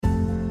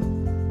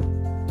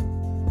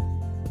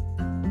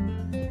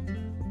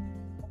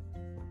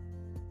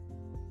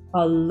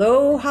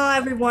Aloha,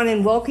 everyone,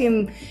 and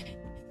welcome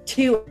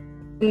to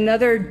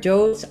another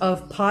dose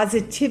of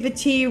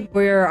positivity,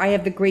 where I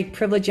have the great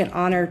privilege and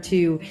honor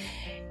to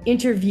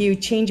interview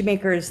change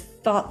makers,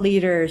 thought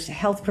leaders,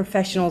 health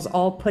professionals,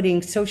 all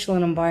putting social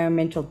and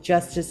environmental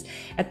justice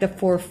at the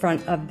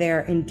forefront of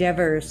their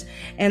endeavors.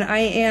 And I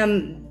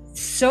am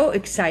so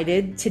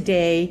excited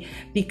today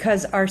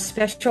because our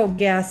special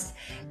guest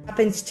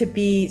happens to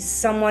be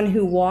someone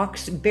who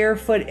walks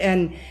barefoot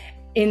and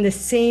in the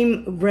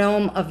same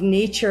realm of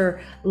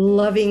nature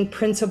loving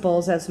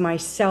principles as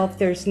myself.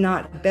 There's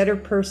not a better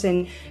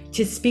person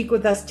to speak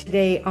with us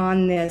today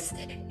on this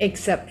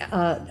except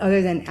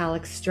other than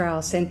Alex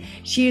Strauss. And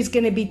she is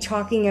going to be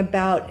talking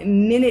about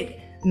minute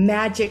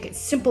magic,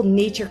 simple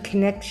nature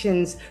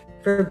connections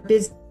for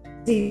busy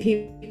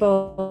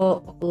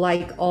people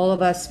like all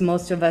of us,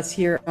 most of us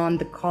here on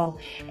the call.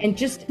 And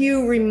just a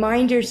few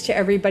reminders to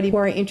everybody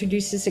before I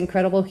introduce this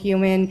incredible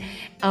human,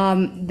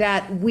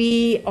 that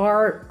we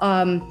are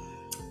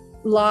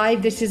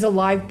live. This is a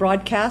live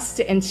broadcast.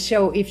 And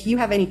so if you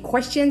have any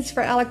questions for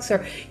Alex,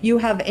 or you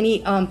have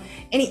any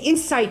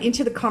insight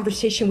into the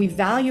conversation, we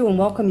value and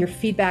welcome your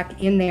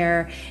feedback in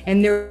there.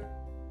 And there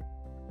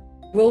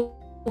will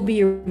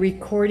be a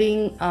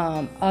recording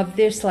of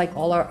this, like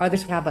all our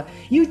others. We have a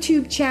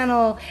YouTube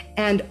channel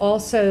and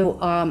also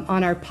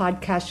on our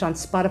podcast on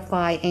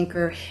Spotify,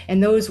 Anchor,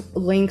 and those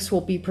links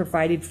will be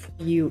provided for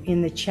you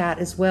in the chat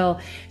as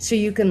well, so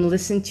you can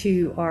listen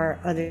to our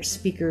other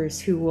speakers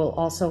who will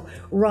also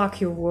rock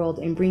your world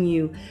and bring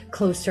you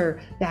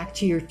closer back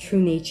to your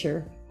true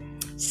nature.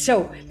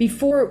 So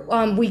before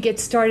we get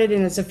started,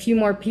 and as a few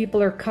more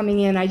people are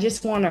coming in, I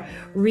just want to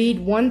read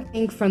one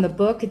thing from the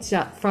book. It's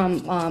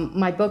from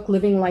my book,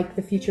 Living Like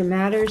the Future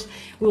Matters.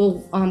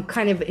 We'll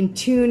kind of in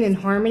tune and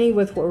harmony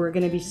with what we're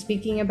going to be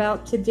speaking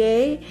about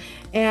today.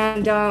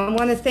 And I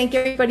want to thank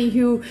everybody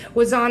who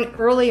was on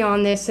early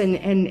on this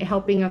and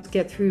helping us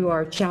get through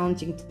our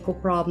challenging technical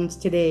problems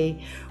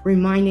today,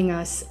 reminding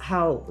us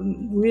how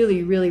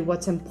really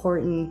what's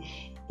important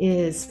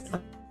is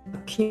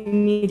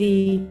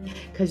community,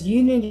 because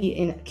unity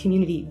in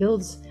community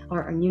builds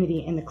our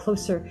immunity, and the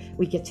closer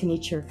we get to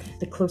nature,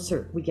 the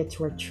closer we get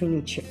to our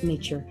true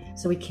nature.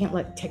 So we can't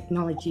let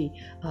technology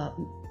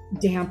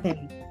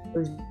dampen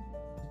those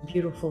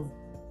beautiful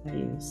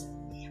values.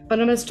 But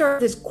I'm going to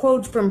start with this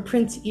quote from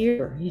Prince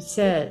Ear. He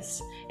says,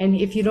 and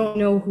if you don't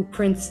know who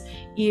Prince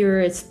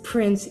Ear is,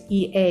 Prince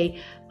E.A.,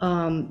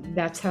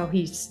 that's how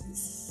he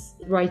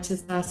writes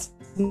his last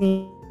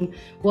name.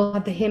 We'll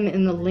have him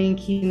in the link.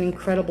 He's an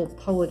incredible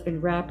poet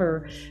and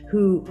rapper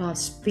who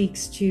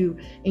speaks to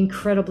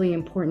incredibly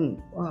important,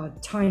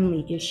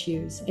 timely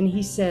issues. And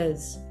he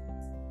says,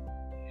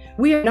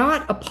 "We are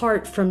not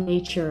apart from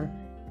nature.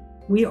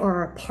 We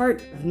are a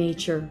part of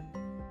nature.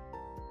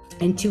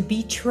 And to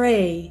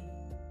betray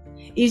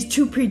is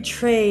to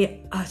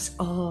betray us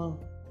all.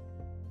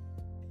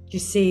 To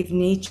save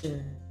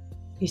nature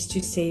is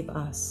to save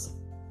us."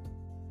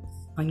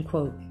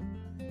 Unquote.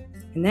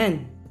 And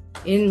then,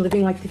 in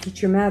Living Like the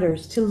Future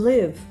Matters, to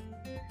live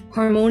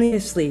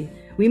harmoniously,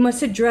 we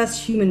must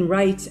address human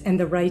rights and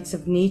the rights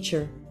of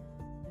nature,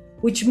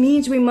 which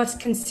means we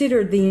must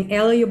consider the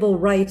inalienable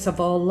rights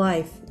of all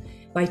life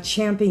by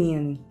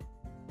championing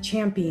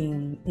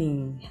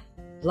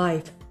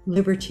life,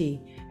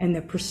 liberty, and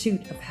the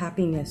pursuit of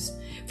happiness.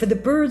 For the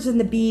birds and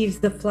the bees,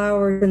 the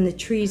flowers and the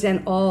trees,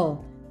 and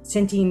all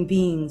sentient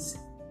beings,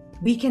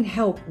 we can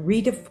help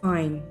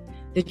redefine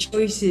the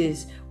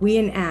choices we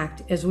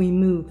enact as we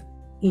move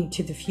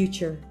into the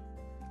future.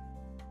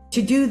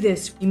 To do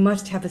this, we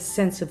must have a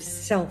sense of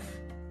self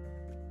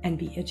and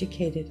be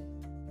educated.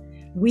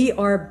 We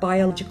are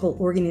biological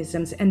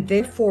organisms, and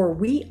therefore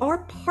we are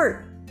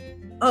part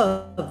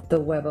of the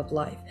web of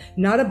life,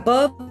 not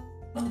above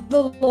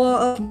the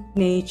law of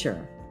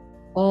nature.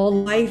 All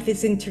life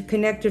is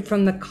interconnected,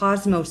 from the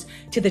cosmos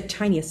to the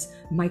tiniest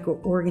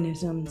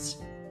microorganisms.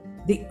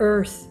 The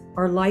earth,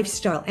 our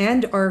lifestyle,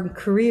 and our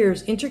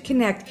careers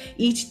interconnect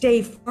each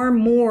day far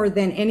more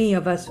than any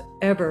of us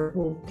ever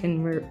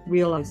can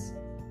realize.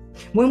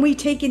 When we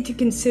take into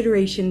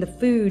consideration the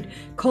food,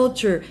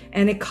 culture,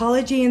 and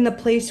ecology in the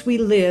place we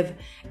live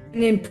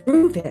and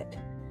improve it,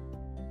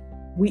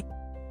 we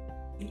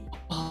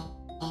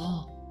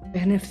all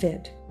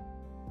benefit.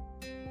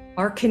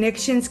 Our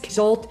connections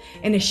result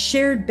in a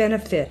shared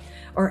benefit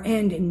or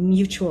end in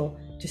mutual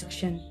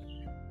destruction.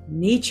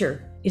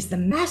 Nature is the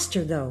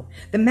master, though,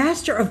 the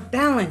master of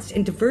balance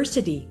and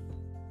diversity.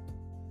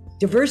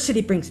 Diversity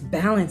brings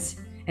balance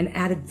and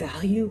added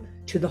value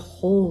to the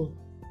whole.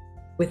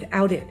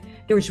 Without it,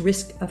 there is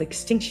risk of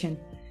extinction.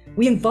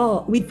 We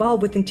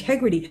evolve with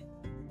integrity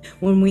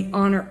when we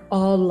honor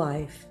all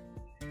life.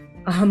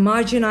 A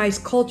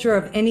homogenized culture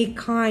of any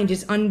kind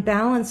is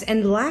unbalanced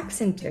and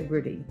lacks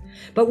integrity.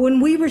 But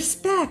when we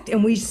respect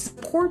and we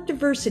support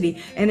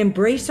diversity and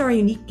embrace our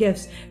unique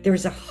gifts, there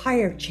is a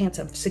higher chance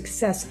of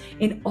success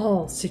in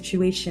all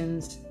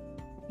situations.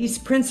 These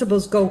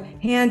principles go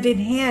hand in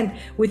hand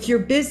with your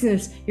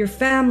business, your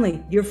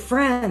family, your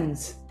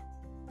friends,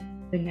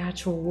 the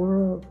natural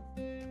world.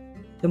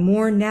 The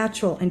more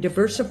natural and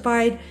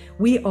diversified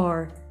we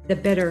are, the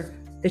better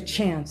the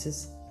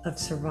chances of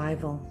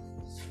survival.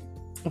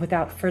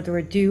 Without further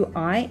ado,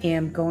 I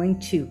am going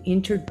to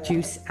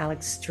introduce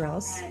Alex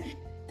Strauss.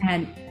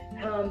 And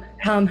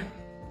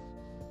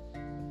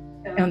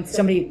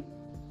somebody,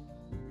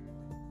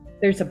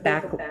 there's a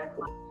backlog.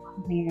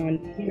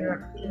 And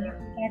here,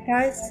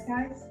 guys.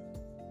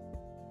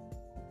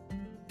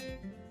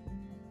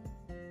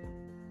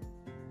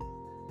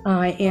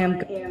 I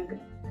am.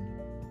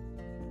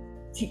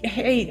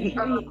 Hey,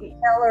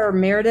 Ella or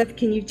Meredith,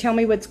 can you tell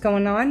me what's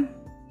going on?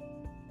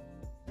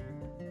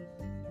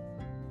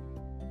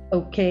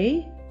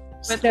 Okay.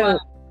 So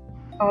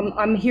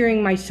I'm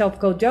hearing myself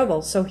go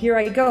double. So here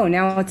I go.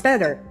 Now it's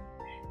better.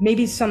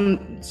 Maybe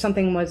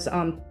something was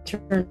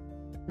turned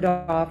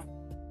off,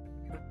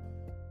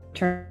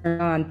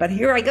 turned on. But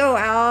here I go,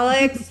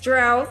 Alex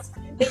Strauss.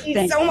 Thank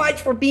you so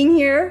much for being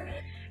here.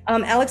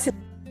 Alex is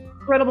an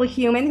incredible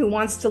human who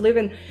wants to live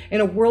in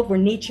a world where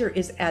nature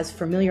is as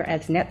familiar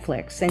as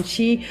Netflix. And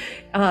she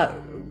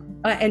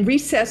and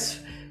recess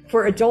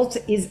for adults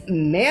is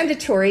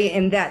mandatory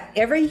in that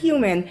every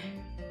human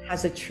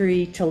has a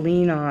tree to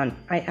lean on.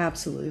 I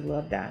absolutely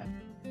love that.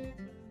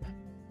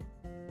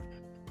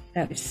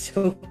 That is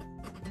so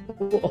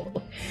cool.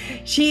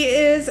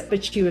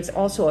 But she was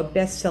also a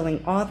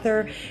best-selling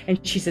author, and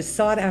she's a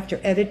sought-after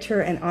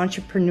editor and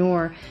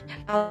entrepreneur.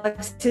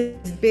 Alex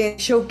has been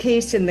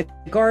showcased in The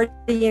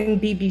Guardian,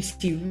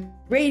 BBC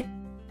Radio,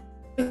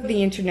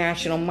 the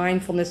International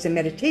Mindfulness and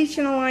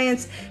Meditation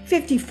Alliance,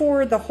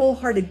 54, The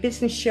Wholehearted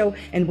Business Show,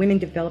 and Women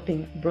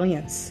Developing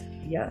Brilliance.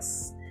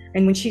 Yes.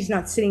 And when she's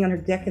not sitting on her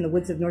deck in the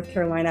woods of North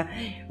Carolina,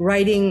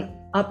 writing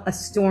up a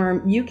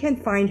storm, you can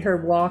find her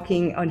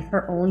walking on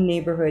her own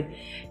neighborhood,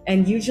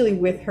 and usually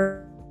with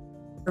her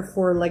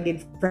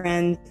four-legged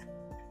friends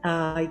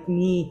like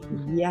me.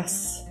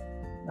 Yes,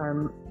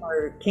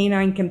 our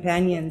canine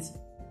companions.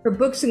 Her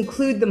books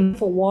include The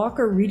Mindful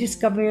Walker,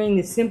 Rediscovering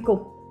the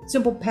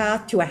Simple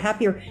Path to a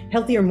Happier,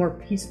 Healthier, More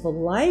Peaceful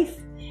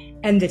Life,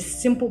 and The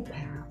Simple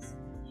Path,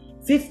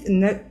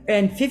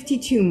 and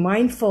 52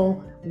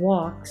 Mindful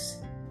Walks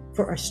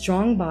for a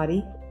Strong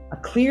Body, a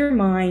Clear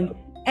Mind,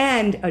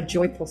 and a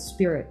Joyful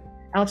Spirit.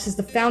 Alex is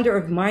the founder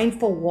of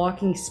Mindful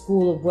Walking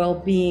School of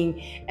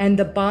Wellbeing and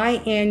the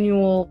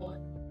biannual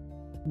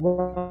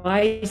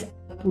Rise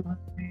Up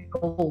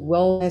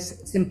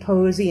Wellness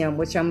Symposium,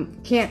 which I'm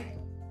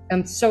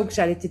so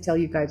excited to tell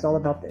you guys all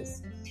about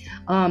this.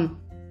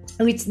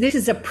 This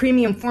is a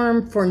premium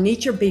forum for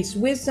nature-based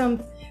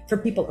wisdom for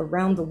people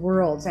around the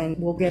world, and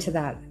we'll get to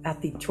that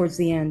towards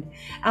the end.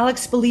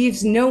 Alex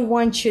believes no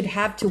one should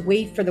have to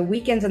wait for the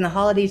weekends and the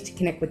holidays to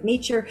connect with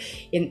nature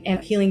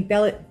and healing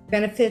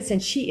benefits,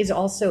 and she is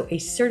also a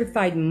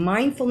certified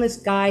mindfulness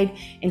guide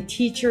and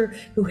teacher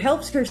who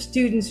helps her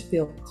students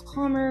feel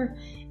calmer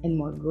and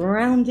more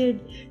grounded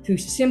through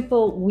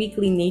simple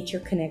weekly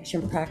nature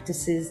connection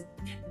practices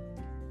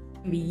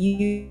that can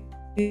be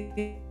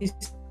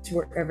used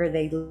wherever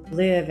they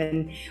live.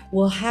 And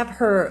we'll have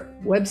her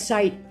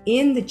website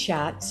in the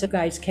chat so you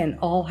guys can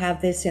all have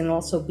this and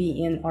also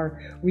be in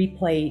our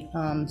replay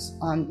on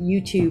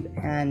YouTube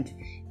and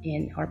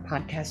in our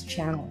podcast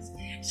channels.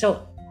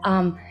 So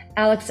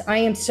Alex, I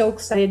am so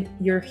excited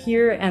you're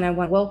here, and I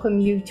want to welcome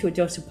you to A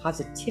Dose of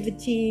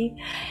Positivity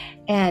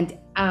and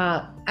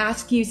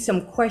ask you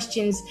some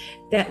questions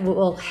that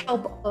will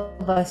help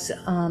us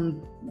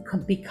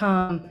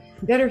become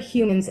better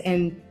humans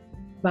and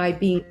by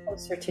being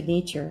closer to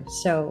nature.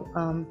 So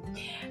I'm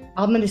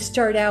going to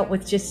start out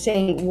with just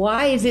saying,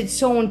 why is it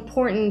so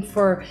important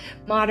for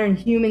modern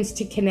humans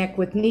to connect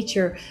with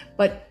nature?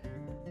 But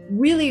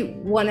really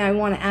what I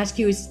want to ask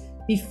you is,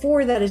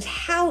 before that, is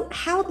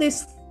how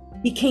this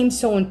became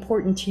so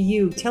important to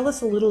you. Tell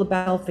us a little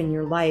about in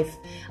your life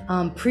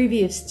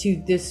previous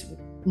to this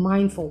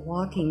mindful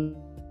walking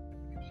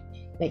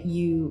that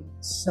you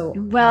so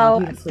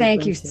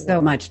thank you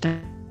so much,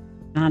 Donna,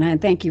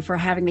 and thank you for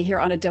having me here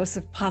on A Dose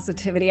of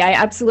Positivity. I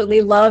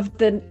absolutely loved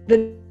the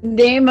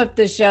name of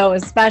the show,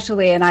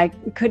 especially, and I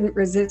couldn't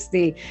resist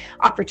the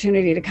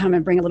opportunity to come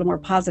and bring a little more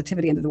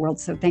positivity into the world.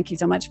 So thank you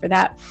so much for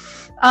that.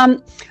 I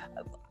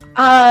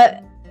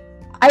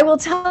will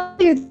tell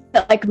you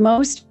that, like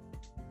most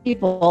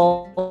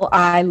people,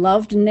 I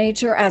loved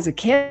nature as a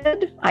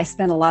kid. I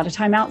spent a lot of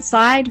time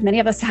outside. Many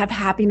of us have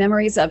happy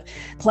memories of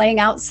playing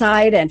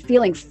outside and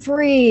feeling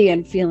free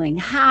and feeling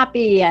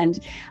happy. And,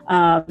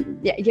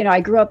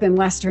 I grew up in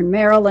Western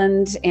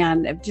Maryland,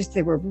 and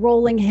there were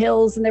rolling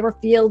hills and there were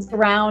fields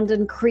around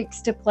and creeks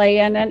to play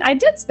in. And I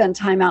did spend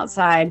time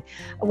outside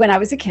when I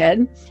was a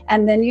kid.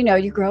 And then,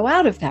 you grow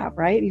out of that,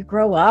 right? You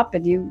grow up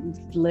and you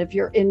live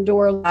your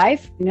indoor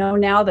life.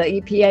 Now the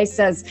EPA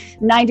says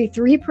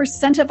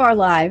 93% of our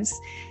lives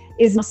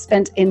is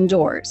spent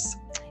indoors.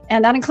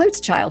 And that includes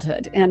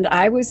childhood. And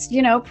I was,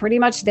 pretty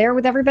much there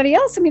with everybody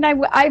else. I mean,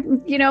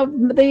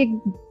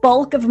 the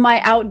bulk of my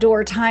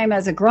outdoor time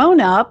as a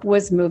grown-up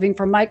was moving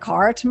from my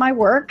car to my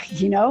work,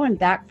 and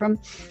back from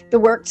the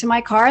work to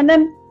my car. And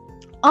then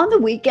on the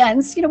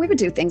weekends, we would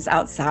do things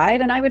outside,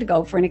 and I would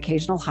go for an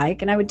occasional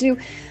hike, and I would do,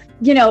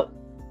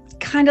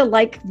 kind of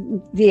like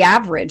the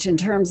average in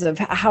terms of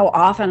how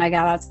often I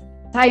got outside.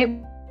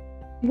 I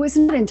was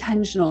not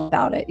intentional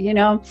about it,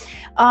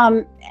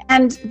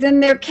 and then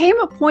there came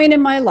a point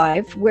in my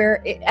life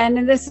where,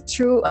 and this is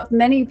true of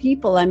many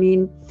people, I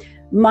mean,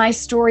 my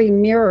story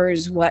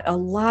mirrors what a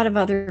lot of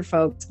other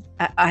folks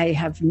I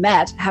have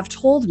met have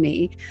told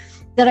me,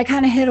 that I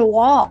kind of hit a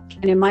wall.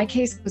 And in my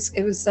case,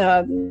 it was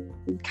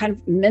kind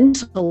of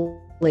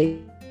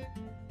mentally.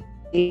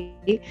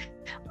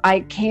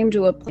 I came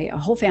to a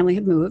whole family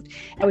had moved.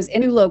 I was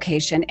in a new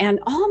location, and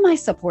all my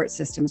support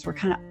systems were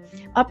kind of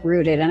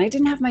uprooted, and I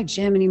didn't have my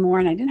gym anymore,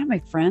 and I didn't have my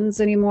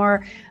friends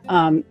anymore,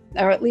 or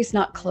at least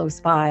not close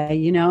by,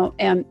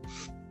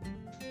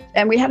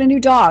 and we had a new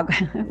dog.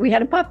 We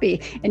had a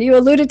puppy, and you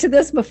alluded to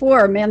this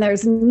before, man,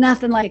 there's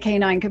nothing like a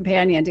canine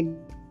companion to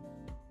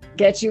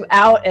get you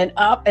out and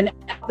up and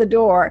out the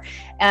door.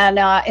 And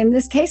in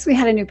this case, we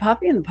had a new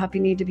puppy, and the puppy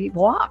needed to be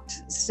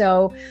walked.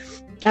 So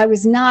I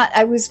was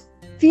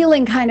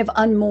feeling kind of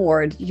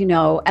unmoored,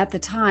 at the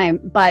time,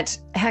 but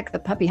heck, the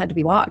puppy had to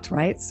be walked,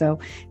 right? So,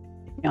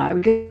 I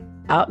would go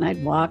out and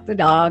I'd walk the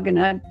dog, and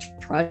I'd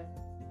try,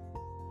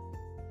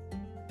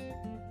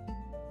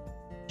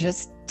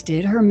 just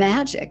did her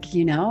magic,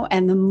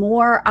 and the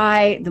more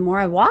I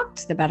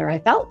walked, the better I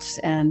felt,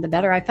 and the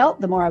better I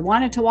felt, the more I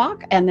wanted to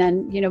walk. And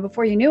then,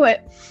 before you knew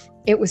it,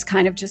 it was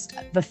kind of just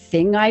the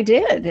thing I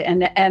did,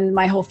 and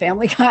my whole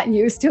family got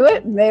used to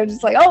it, and they were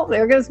just like, oh,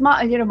 there goes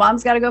mom,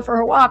 mom's got to go for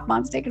her walk,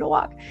 mom's taking a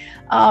walk,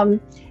 and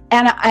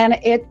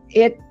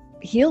it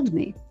healed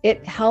me.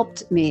 It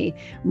helped me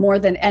more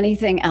than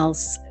anything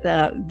else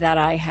that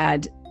I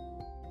had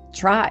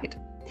tried,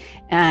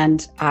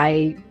 and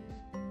I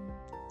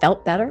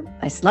felt better.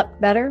 I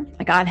slept better.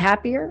 I got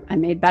happier. I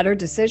made better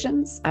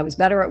decisions. I was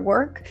better at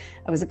work.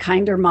 I was a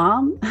kinder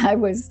mom. I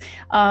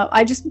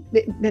just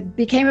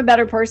became a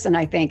better person,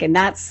 I think. And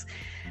that's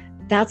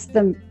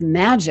the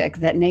magic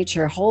that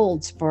nature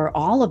holds for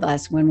all of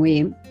us when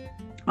we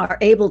are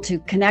able to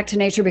connect to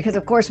nature. Because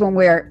of course, when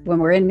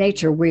we're in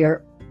nature, we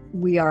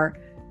are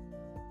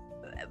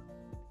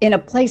in a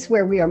place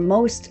where we are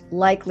most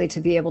likely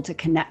to be able to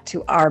connect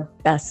to our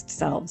best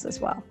selves as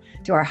well,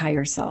 to our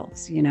higher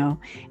selves,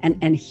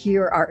 and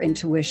hear our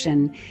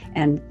intuition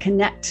and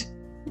connect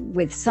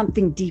with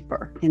something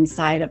deeper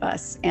inside of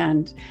us.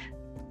 And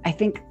I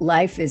think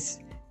life is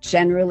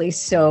generally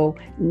so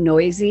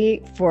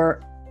noisy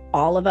for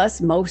all of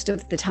us most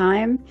of the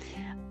time,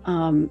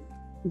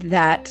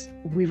 that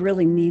we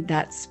really need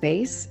that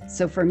space.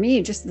 So for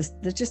me, just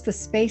the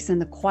space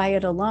and the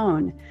quiet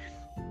alone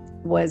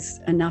was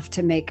enough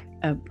to make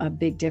a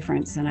big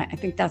difference. And I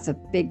think that's a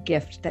big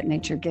gift that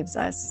nature gives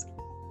us.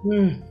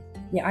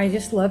 Yeah, I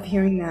just love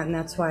hearing that, and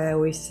that's why I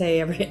always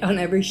say on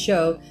every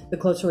show, the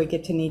closer we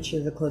get to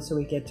nature, the closer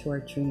we get to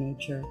our true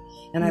nature.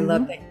 And I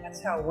love that.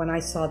 That's how, when I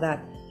saw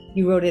that,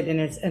 you wrote it,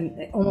 and it's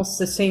almost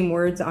the same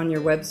words on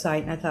your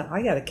website, and I thought,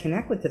 I got to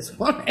connect with this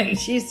woman.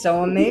 She's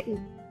so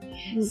amazing.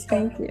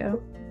 Thank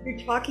you.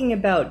 You're talking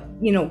about,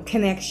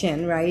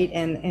 connection, right?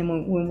 And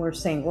when we're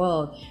saying,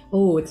 well,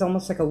 it's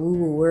almost like a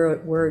woo-woo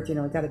word,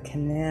 got to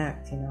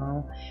connect,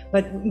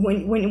 But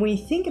when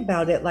you think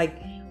about it, like,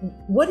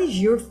 what is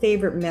your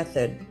favorite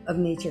method of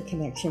nature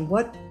connection?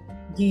 What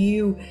do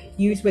you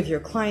use with your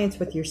clients,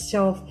 with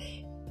yourself?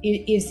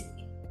 And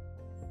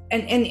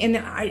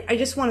I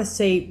just want to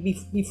say,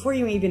 before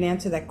you even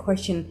answer that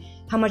question,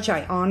 how much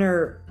I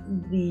honor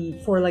the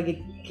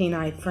four-legged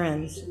canine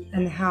friends,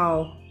 and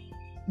how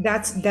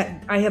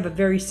that I have a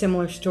very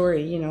similar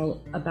story,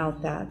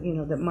 about that,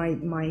 that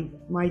my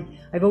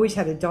I've always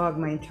had a dog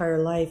my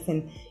entire life,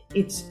 and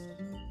it's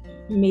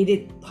made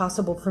it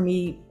possible for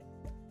me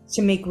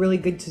to make really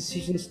good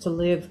decisions to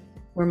live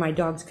where my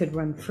dogs could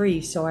run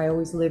free. So I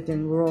always lived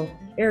in rural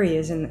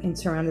areas and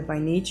surrounded by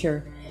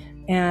nature.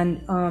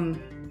 And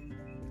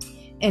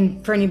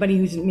for anybody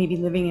who's maybe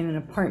living in an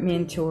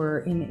apartment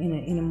or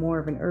in a more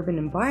of an urban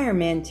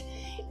environment,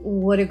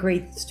 what a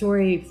great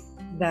story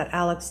that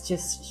Alex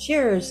just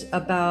shares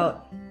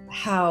about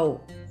how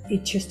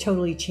it just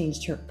totally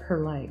changed her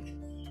life.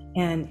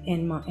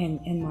 And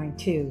mine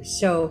too.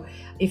 So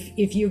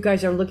if you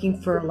guys are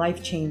looking for a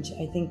life change,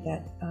 I think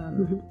that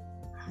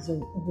is a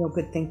real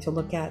good thing to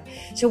look at.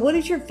 So what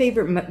is your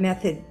favorite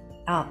method,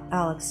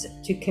 Alex,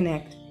 to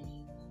connect?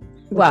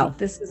 Well,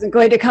 this isn't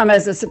going to come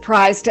as a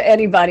surprise to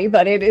anybody,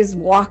 but it is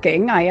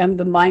walking. I am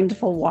the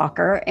mindful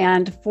walker.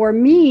 And for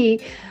me,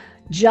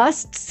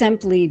 just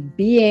simply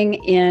being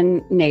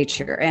in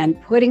nature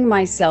and putting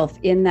myself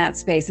in that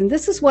space. And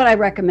this is what I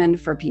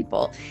recommend for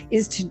people,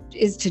 is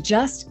to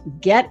just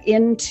get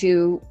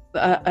into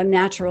a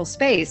natural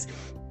space.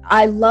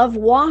 I love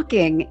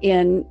walking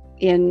in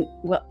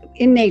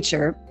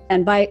nature,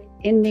 and by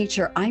in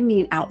nature, I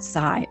mean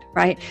outside,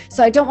 right?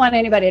 So I don't want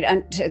anybody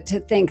to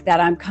think that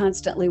I'm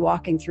constantly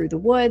walking through the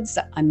woods.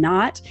 I'm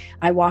not.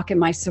 I walk in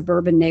my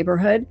suburban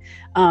neighborhood.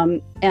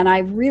 And I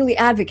really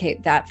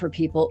advocate that for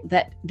people,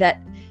 that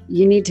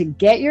you need to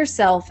get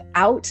yourself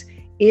out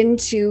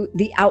into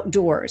the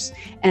outdoors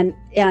and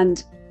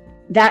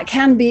that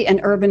can be an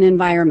urban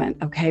environment,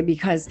 okay?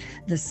 Because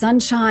the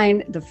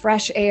sunshine, the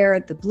fresh air,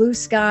 the blue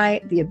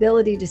sky, the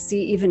ability to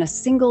see even a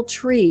single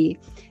tree,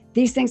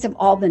 these things have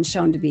all been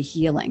shown to be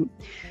healing.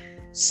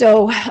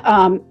 So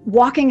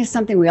walking is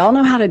something we all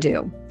know how to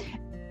do.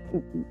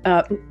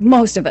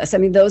 Most of us, I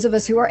mean, those of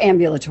us who are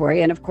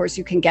ambulatory, and of course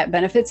you can get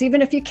benefits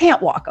even if you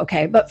can't walk,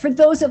 okay? But for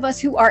those of us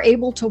who are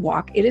able to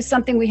walk, it is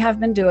something we have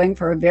been doing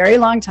for a very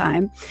long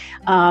time.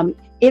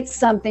 It's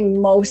something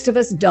most of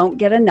us don't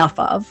get enough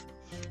of.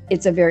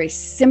 It's a very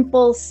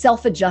simple,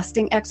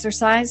 self-adjusting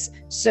exercise,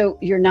 so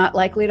you're not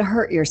likely to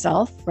hurt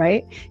yourself,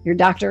 right? Your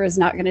doctor is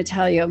not going to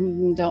tell you,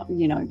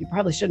 you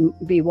probably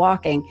shouldn't be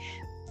walking.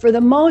 For the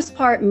most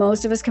part,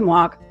 most of us can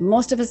walk.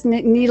 Most of us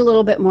need a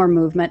little bit more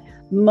movement.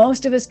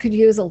 Most of us could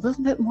use a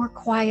little bit more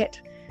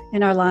quiet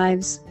in our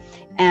lives.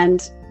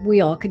 And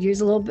we all could use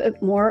a little bit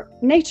more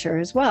nature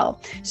as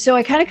well. So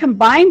I kind of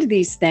combined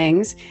these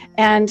things.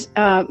 And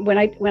when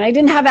I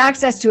didn't have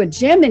access to a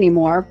gym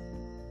anymore,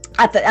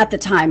 at the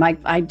time,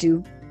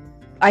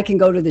 I can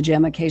go to the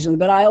gym occasionally,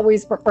 but I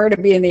always prefer to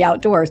be in the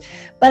outdoors.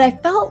 But I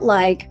felt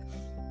like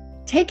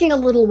taking a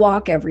little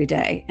walk every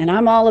day, and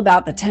I'm all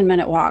about the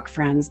 10-minute walk,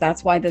 friends.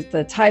 That's why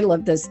the title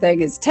of this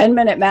thing is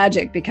 10-Minute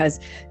Magic, because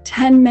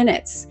 10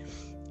 minutes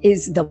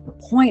is the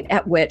point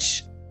at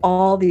which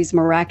all these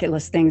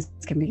miraculous things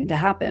can begin to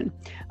happen.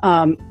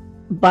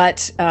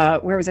 But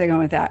where was I going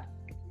with that?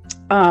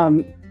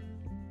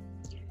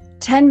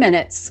 10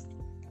 minutes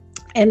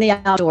in the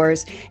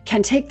outdoors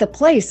can take the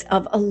place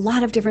of a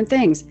lot of different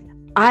things.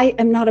 I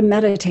am not a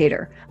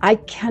meditator. I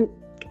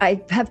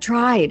have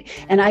tried,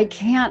 and I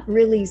can't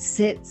really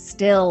sit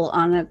still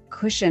on a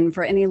cushion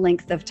for any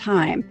length of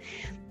time,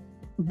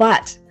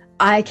 but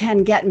I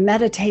can get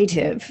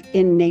meditative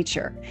in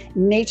nature.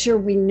 Nature,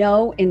 we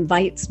know,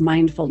 invites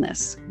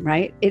mindfulness,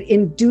 right? It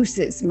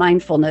induces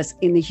mindfulness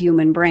in the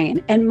human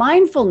brain. And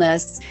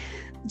mindfulness,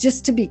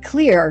 just to be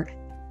clear,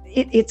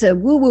 it's a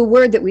woo-woo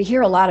word that we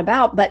hear a lot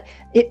about, but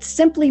it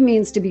simply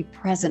means to be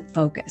present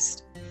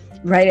focused,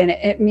 right? And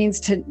it means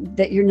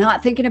that you're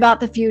not thinking about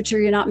the future,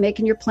 you're not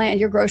making your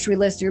grocery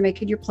list, you're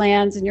making your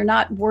plans, and you're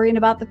not worrying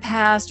about the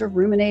past or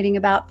ruminating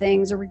about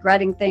things or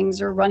regretting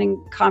things or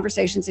running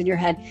conversations in your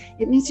head.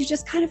 It means you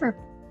just kind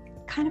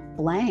of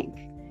blank,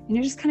 and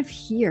you're just kind of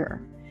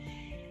here.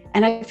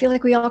 And I feel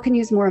like we all can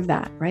use more of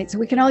that, right? So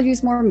we can all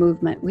use more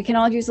movement. We can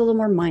all use a little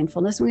more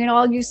mindfulness. We can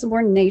all use some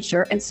more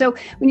nature. And so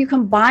when you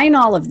combine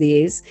all of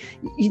these,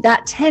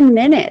 that 10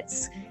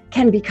 minutes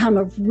can become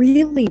a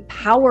really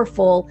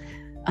powerful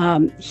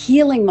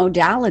healing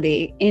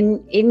modality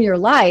in your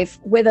life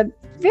with a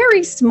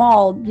very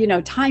small,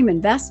 time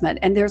investment.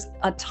 And there's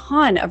a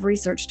ton of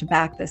research to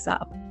back this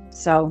up.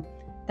 So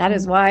that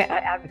is why I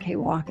advocate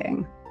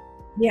walking.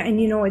 Yeah,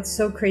 and it's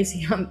so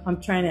crazy.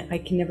 I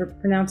can never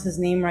pronounce his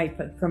name right,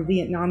 but from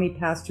Vietnam, he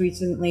passed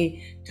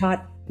recently,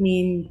 Thich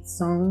Minh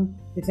Song.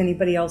 If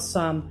anybody else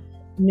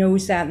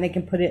knows that, and they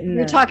can put it in.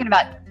 You're talking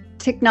about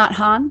Thich Nhat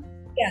Hanh?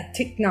 Yeah,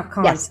 Thich Nhat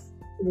Hanh. Yes.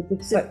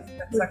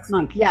 The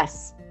monk,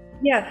 yes.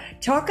 Yeah,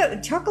 talk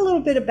a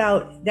little bit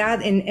about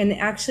that, and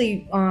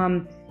actually,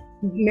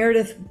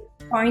 Meredith,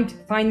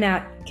 find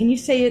that. Can you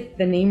say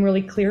the name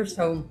really clear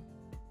so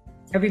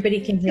everybody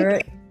can hear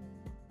it?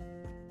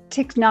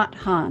 Thich Nhat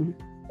Hanh.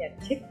 Yeah,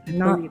 Thich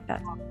Nhat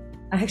Hanh.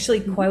 I actually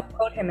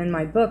quote him in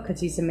my book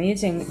because he's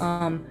amazing.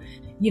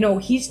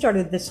 He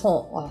started this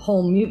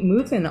whole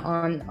movement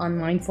on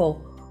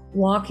mindful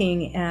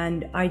walking,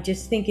 and I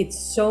just think it's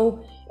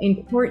so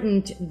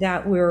important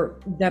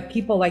that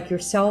people like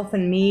yourself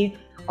and me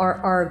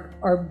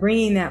are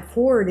bringing that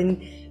forward,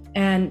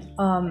 and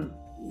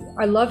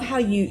I love how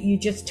you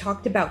just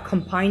talked about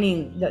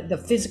combining the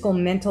physical,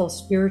 mental,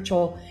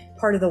 spiritual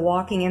part of the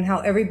walking, and how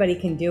everybody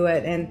can do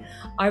it. And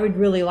I would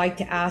really like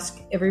to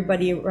ask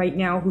everybody right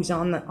now who's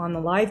on the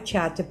live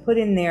chat to put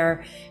in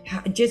there,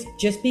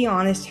 just be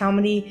honest, how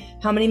many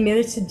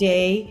minutes a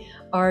day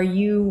are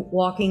you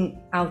walking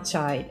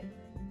outside?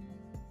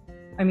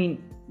 I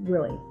mean,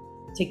 really,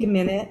 take a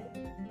minute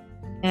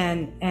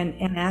and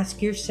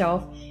ask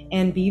yourself,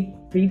 and be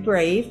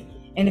brave.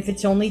 And if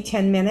it's only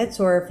 10 minutes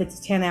or if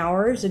it's 10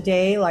 hours a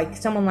day, like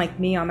someone like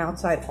me, I'm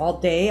outside all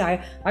day.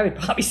 I would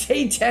probably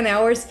say 10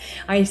 hours.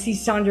 I see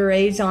Sandra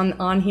Ray's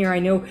on here. I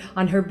know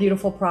on her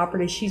beautiful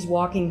property, she's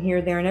walking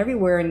here, there, and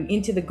everywhere, and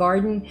into the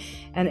garden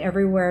and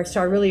everywhere. So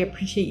I really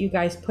appreciate you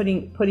guys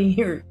putting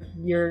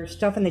your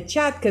stuff in the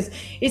chat, because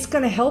it's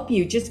going to help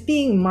you. Just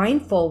being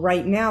mindful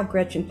right now.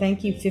 Gretchen,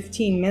 thank you.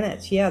 15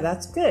 minutes. Yeah,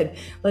 that's good.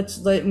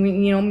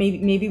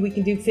 Maybe we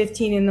can do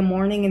 15 in the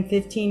morning and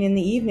 15 in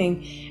the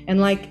evening. And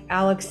like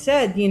Alex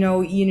said,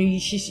 you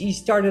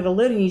started a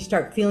little and you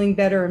start feeling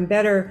better and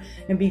better,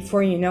 and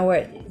before you know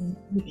it,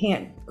 you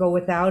can't go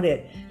without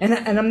it. And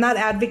I'm not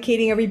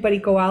advocating everybody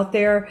go out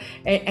there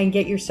and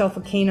get yourself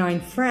a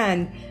canine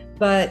friend,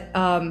 but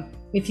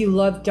if you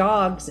love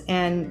dogs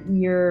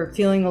and you're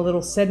feeling a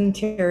little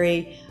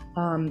sedentary,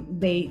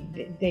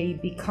 they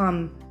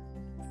become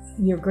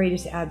your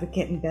greatest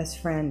advocate and best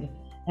friend.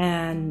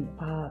 And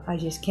I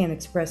just can't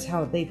express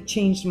how they've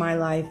changed my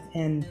life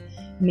and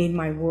made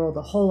my world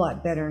a whole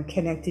lot better and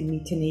connected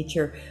me to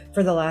nature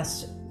for the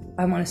last,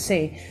 I want to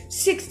say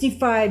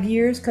 65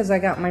 years, because I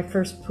got my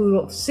first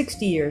poodle,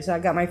 60 years. I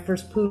got my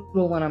first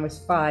poodle when I was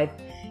 5,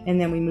 and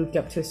then we moved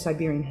up to a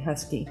Siberian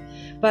Husky.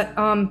 But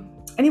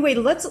anyway,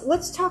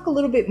 let's talk a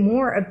little bit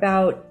more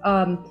about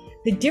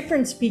the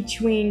difference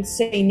between,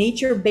 say,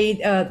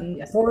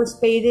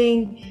 forest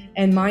bathing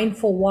and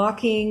mindful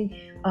walking.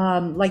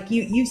 Like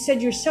you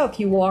said yourself,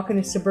 you walk in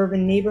a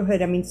suburban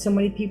neighborhood. I mean, so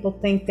many people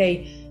think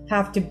they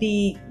have to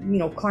be,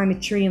 climb a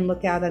tree and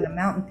look out at a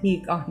mountain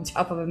peak on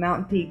top of a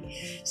mountain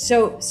peak.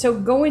 So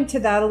go into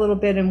that a little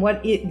bit, and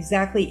what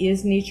exactly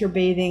is nature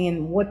bathing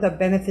and what the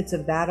benefits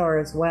of that are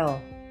as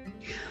well.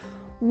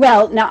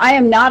 Well, now I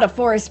am not a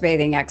forest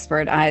bathing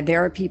expert.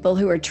 There are people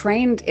who are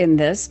trained in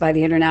this by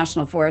the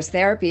International Forest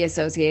Therapy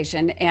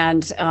Association,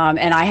 and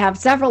I have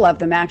several of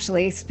them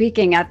actually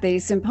speaking at the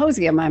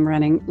symposium I'm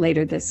running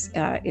later this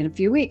in a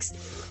few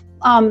weeks.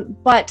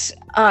 But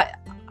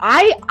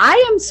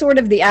I am sort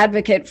of the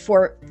advocate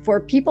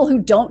for people who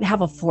don't have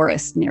a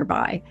forest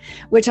nearby,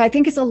 which I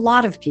think is a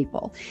lot of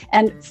people.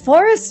 And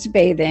forest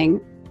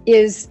bathing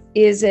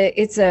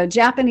it's a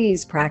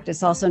Japanese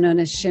practice, also known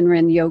as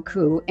Shinrin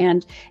Yoku,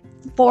 and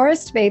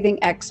forest bathing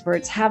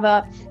experts have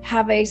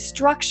a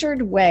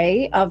structured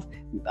way of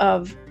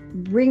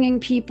bringing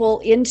people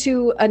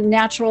into a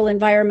natural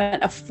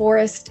environment, a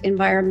forest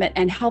environment,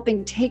 and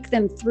helping take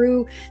them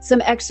through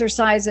some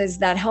exercises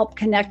that help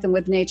connect them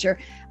with nature.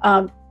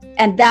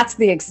 And that's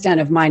the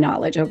extent of my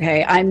knowledge.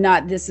 Okay.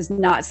 This is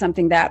not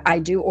something that I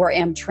do or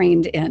am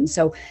trained in.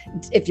 So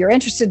if you're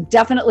interested,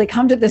 definitely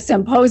come to the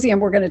symposium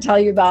we're going to tell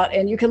you about,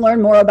 and you can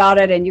learn more about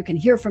it, and you can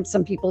hear from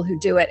some people who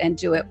do it and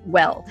do it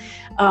well.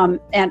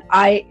 And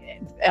I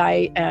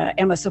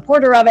am a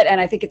supporter of it,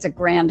 and I think it's a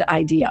grand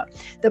idea.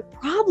 The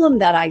problem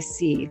that I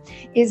see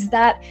is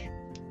that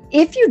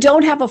if you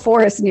don't have a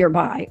forest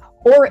nearby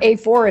or a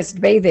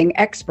forest bathing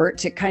expert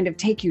to kind of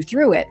take you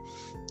through it,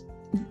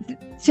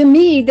 to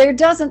me,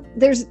 there's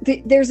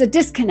a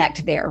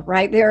disconnect there,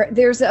 right?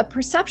 There's a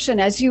perception,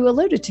 as you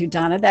alluded to,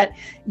 Donna, that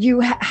you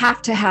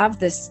have to have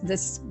this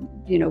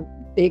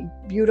big,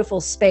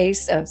 beautiful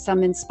space,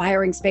 some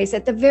inspiring space,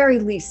 at the very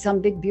least, some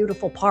big,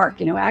 beautiful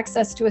park,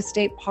 access to a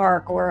state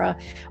park or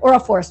a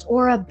forest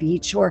or a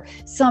beach or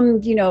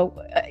some,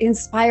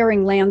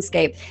 inspiring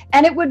landscape.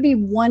 And it would be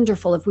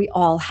wonderful if we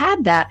all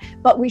had that,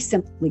 but we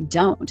simply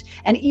don't.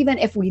 And even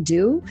if we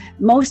do,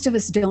 most of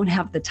us don't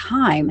have the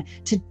time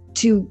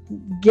to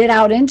get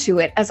out into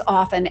it as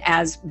often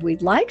as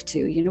we'd like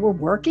to. We're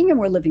working and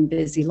we're living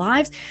busy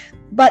lives,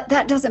 but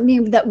that doesn't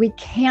mean that we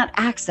can't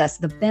access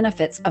the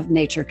benefits of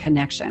nature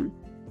connection.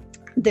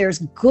 There's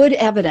good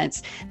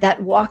evidence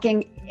that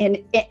walking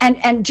in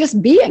and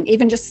just being,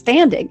 even just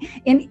standing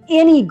in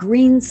any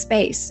green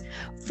space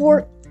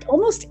for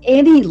almost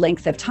any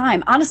length of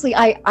time. Honestly,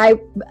 I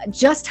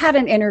just had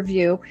an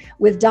interview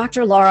with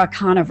Dr. Laura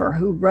Conover,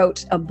 who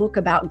wrote a book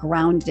about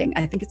grounding.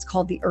 I think it's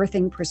called The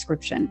Earthing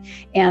Prescription.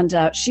 And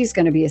she's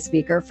going to be a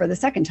speaker for the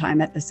second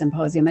time at the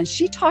symposium. And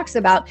she talks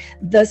about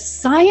the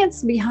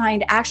science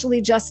behind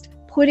actually just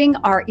putting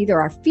either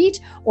our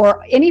feet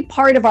or any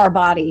part of our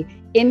body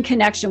in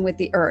connection with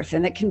the earth.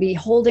 And it can be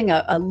holding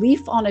a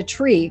leaf on a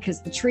tree,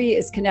 because the tree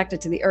is connected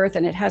to the earth,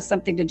 and it has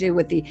something to do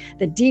with the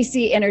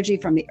DC energy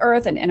from the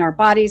earth and in our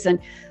bodies.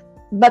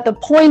 But the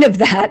point of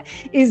that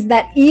is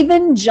that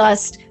even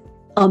just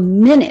a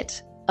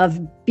minute of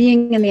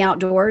being in the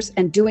outdoors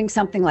and doing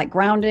something like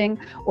grounding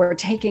or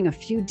taking a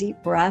few deep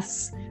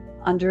breaths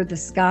under the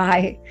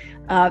sky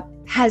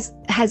has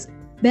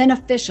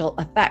beneficial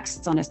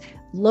effects on us.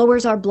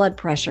 Lowers our blood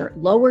pressure,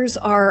 lowers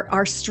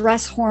our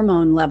stress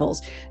hormone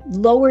levels,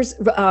 slows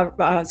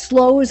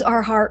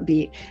our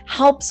heartbeat,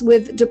 helps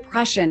with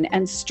depression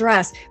and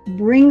stress,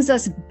 brings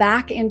us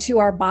back into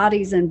our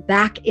bodies and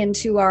back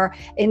into our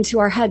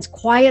heads,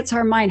 quiets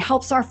our mind,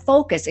 helps our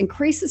focus,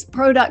 increases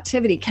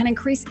productivity, can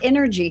increase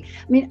energy.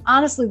 I mean,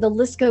 honestly, the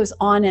list goes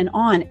on and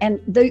on. And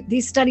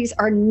these studies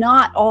are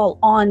not all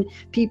on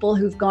people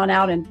who've gone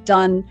out and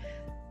done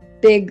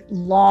big,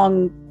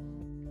 long,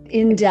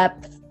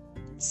 in-depth,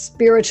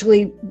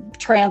 spiritually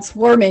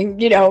transforming,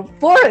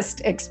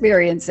 forest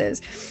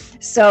experiences.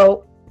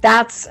 So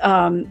that's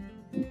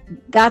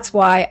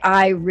why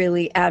I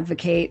really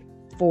advocate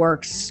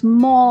for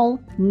small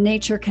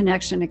nature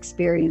connection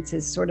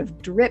experiences, sort of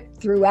drip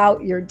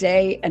throughout your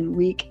day and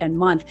week and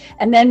month.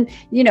 And then,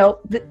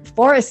 the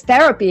forest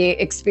therapy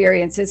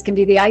experiences can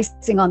be the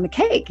icing on the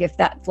cake if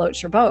that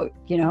floats your boat,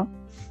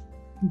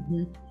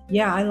 Mm-hmm.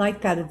 Yeah, I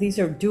like that. These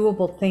are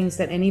doable things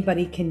that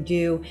anybody can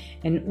do,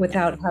 and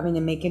without having to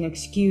make an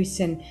excuse.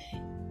 And,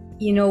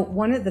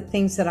 one of the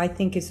things that I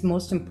think is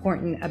most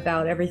important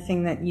about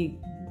everything that you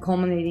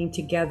culminating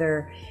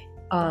together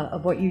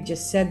of what you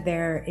just said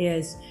there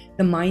is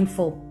the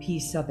mindful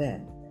piece of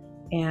it.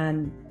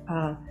 And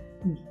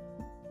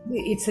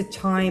it's a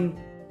time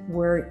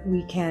where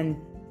we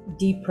can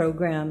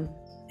deprogram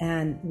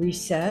and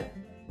reset.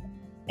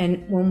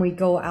 And when we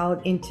go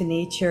out into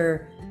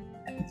nature,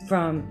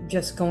 from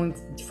just going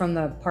from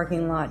the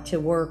parking lot to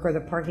work, or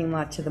the parking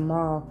lot to the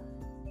mall,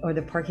 or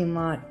the parking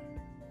lot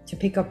to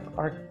pick up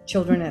our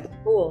children at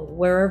school,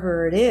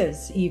 wherever it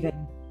is even.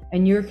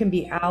 And you can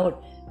be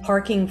out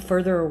parking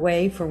further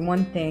away, for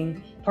one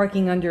thing.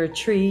 Parking under a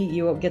tree,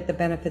 you will get the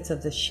benefits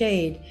of the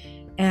shade.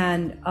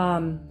 And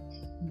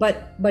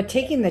but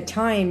taking the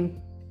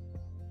time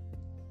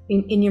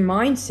in your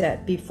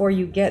mindset before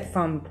you get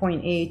from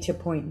point A to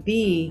point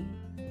B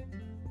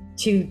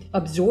to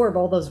absorb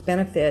all those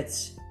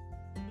benefits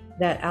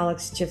that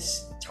Alex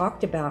just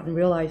talked about, and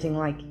realizing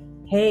like,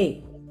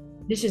 hey,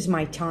 this is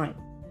my time,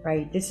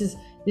 right? This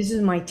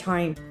is my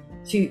time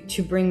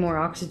to bring more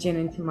oxygen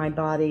into my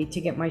body, to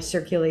get my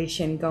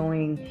circulation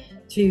going,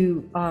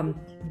 to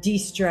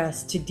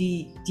de-stress, to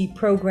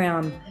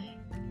deprogram.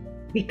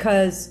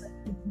 Because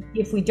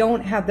if we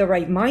don't have the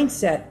right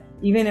mindset,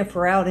 even if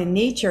we're out in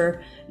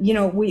nature, you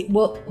know,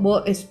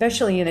 we'll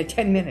especially in a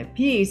 10-minute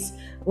piece,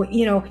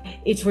 you know,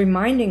 it's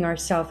reminding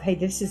ourselves, hey,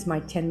 this is my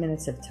 10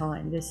 minutes of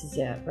time. This is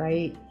it,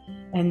 right?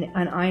 And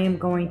I am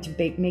going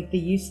to make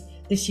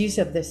this use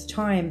of this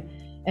time.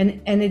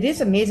 And it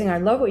is amazing. I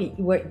love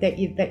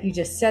that you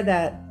just said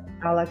that,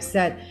 Alex,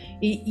 that,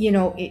 you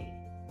know,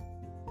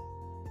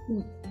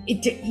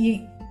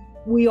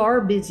 we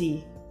are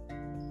busy,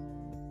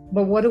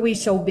 but what are we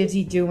so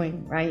busy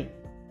doing, right?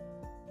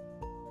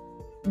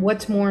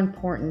 What's more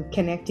important,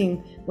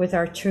 connecting with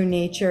our true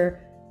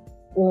nature,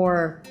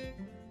 or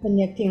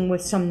connecting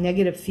with some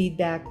negative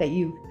feedback that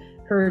you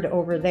heard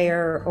over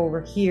there, or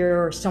over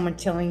here, or someone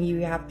telling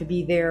you have to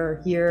be there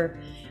or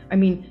here? I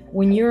mean,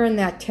 when you're in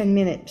that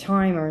 10-minute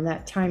time, or in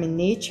that time in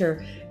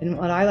nature, and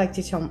what I like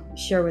to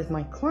share with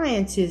my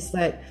clients is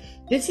that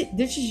this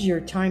is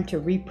your time to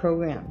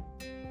reprogram.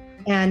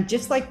 And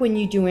just like when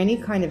you do any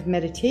kind of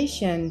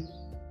meditation,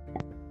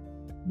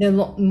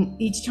 then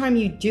each time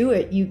you do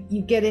it,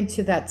 you get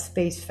into that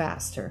space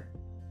faster.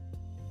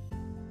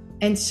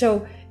 And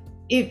so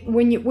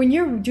when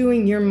you're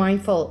doing your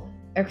mindful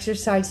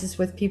exercises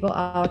with people,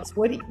 Alex,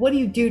 what do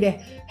you do to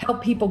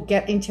help people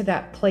get into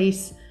that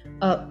place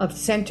of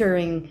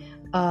centering,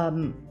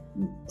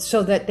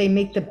 so that they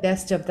make the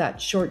best of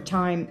that short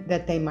time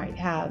that they might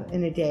have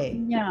in a day?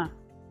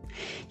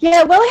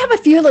 Yeah, well, I have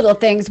a few little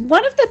things.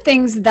 One of the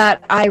things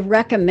that I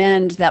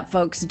recommend that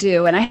folks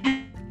do, and I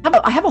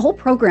have a whole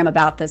program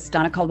about this,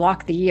 Donna, called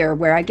Walk the Year,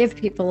 where I give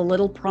people a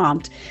little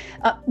prompt.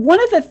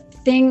 One of the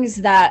things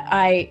that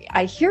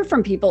I hear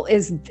from people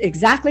is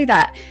exactly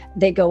that.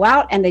 They go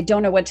out and they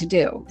don't know what to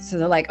do. So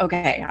they're like,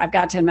 okay, I've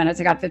got 10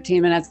 minutes, I got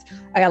 15 minutes,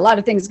 I got a lot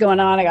of things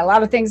going on, I got a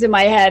lot of things in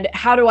my head.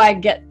 How do I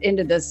get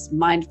into this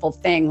mindful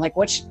thing? Like,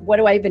 what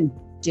do I even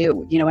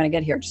do? You know, when I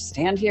get here, just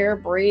stand here,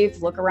 breathe,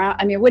 look around.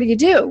 I mean, what do you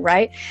do,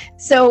 right?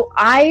 So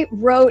I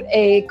wrote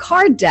a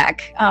card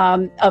deck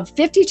of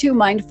 52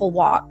 mindful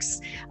walks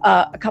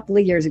a couple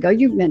of years ago.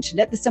 You mentioned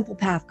it, the Simple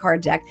Path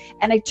card deck.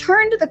 And I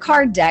turned the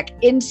card deck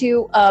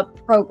into a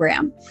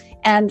program.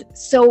 And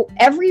so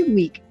every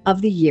week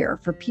of the year,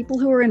 for people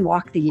who are in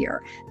Walk the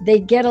Year, they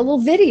get a little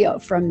video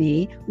from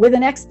me with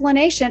an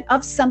explanation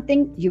of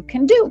something you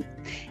can do.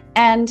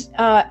 And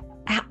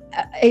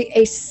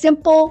a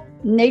simple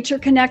nature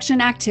connection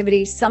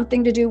activity,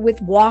 something to do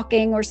with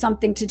walking, or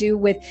something to do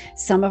with,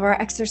 some of our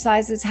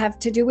exercises have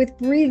to do with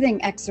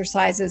breathing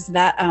exercises,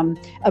 that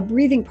a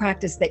breathing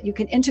practice that you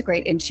can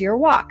integrate into your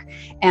walk.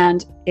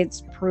 And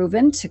it's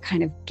proven to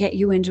kind of get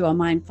you into a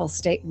mindful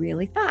state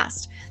really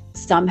fast.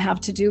 Some have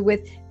to do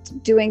with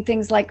doing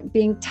things like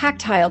being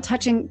tactile,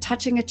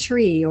 touching a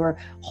tree, or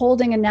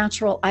holding a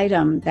natural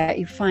item that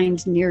you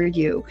find near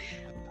you.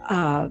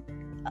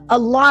 A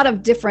lot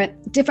of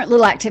different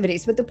little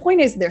activities, but the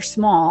point is they're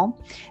small.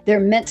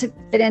 They're meant to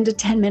fit into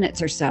 10 minutes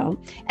or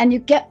so, and you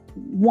get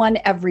one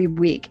every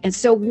week. And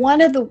so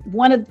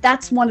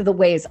that's one of the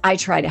ways I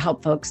try to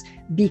help folks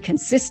be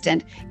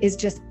consistent, is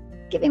just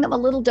giving them a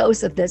little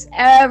dose of this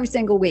every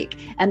single week.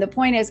 And the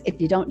point is, if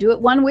you don't do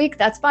it one week,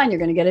 that's fine. You're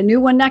going to get a new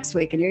one next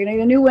week, and you're going to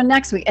get a new one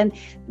next week.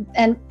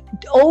 And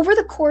over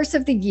the course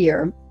of the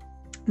year,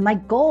 my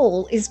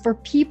goal is for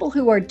people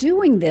who are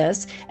doing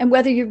this, and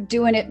whether you're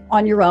doing it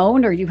on your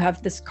own, or you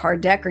have this card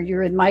deck, or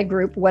you're in my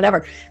group,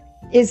 whatever,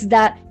 is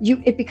that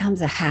it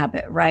becomes a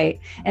habit, right?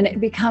 And it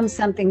becomes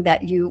something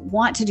that you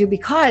want to do,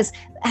 because,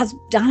 as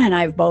Donna and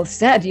I have both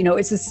said, you know,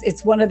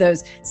 it's one of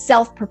those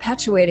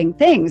self-perpetuating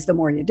things. The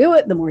more you do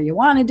it, the more you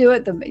want to do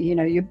it,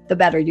 the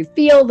better you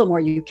feel, the more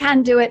you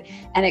can do it,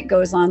 and it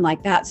goes on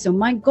like that. So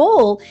my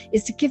goal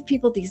is to give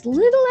people these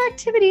little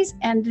activities,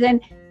 and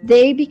then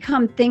they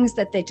become things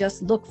that they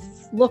just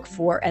look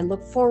for and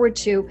look forward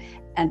to,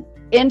 and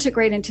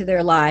integrate into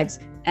their lives,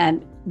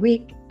 and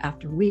week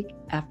after week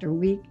after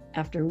week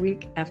after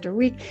week after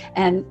week.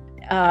 And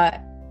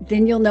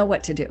then you'll know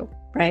what to do,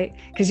 right?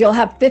 Because you'll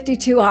have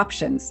 52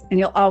 options, and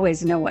you'll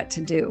always know what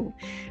to do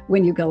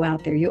when you go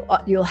out there.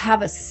 You'll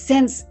have a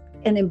sense,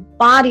 an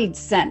embodied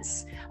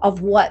sense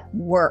of what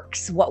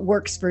works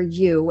for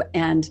you.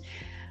 And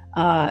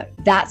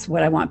that's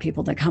what I want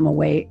people to come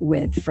away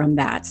with from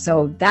that.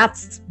 So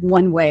that's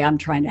one way I'm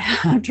trying to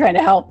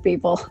help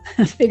people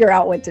figure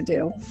out what to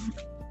do.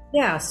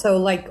 Yeah, so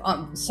like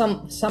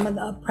some of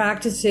the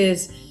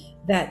practices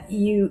that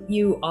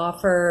you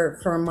offer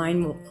for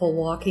mindful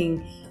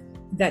walking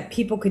that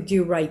people could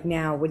do right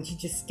now, would you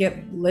just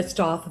list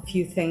off a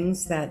few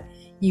things that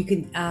you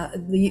can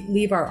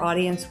leave our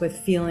audience with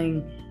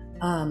feeling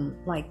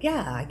like,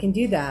 yeah, I can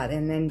do that,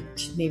 and then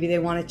maybe they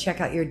want to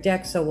check out your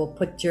deck, so we'll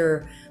put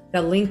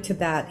the link to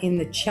that in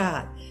the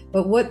chat.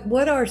 But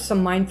what are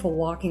some mindful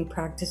walking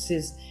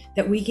practices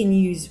that we can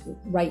use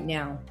right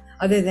now,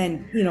 other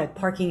than,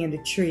 parking in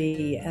a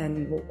tree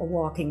and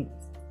walking,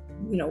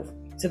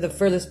 to the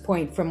furthest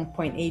point from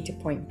point A to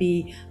point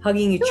B,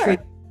 hugging a tree?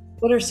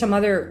 What are some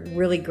other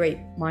really great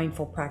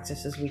mindful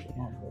practices we can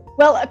have?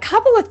 Well, a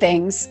couple of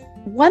things.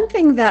 One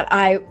thing that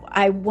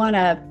I want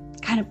to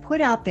kind of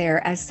put out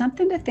there as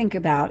something to think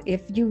about,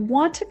 if you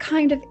want to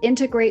kind of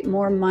integrate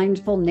more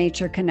mindful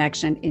nature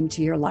connection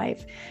into your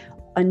life,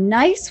 a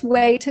nice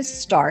way to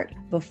start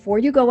before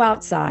you go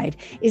outside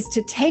is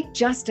to take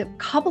just a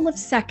couple of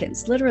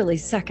seconds, literally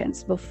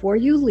seconds before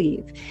you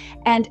leave,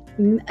 and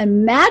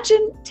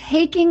imagine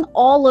taking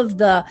all of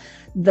the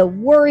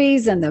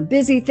worries and the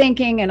busy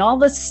thinking and all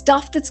the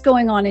stuff that's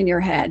going on in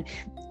your head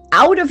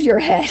out of your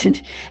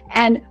head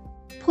and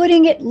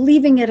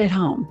leaving it at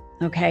home.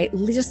 Okay,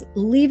 just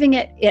leaving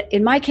it.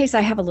 In my case,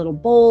 I have a little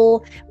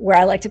bowl where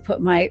I like to put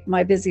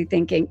my busy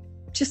thinking.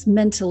 Just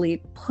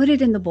mentally put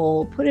it in the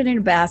bowl, put it in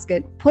a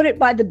basket, put it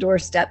by the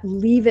doorstep,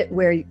 leave it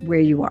where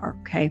you are.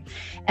 Okay.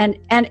 And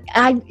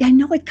I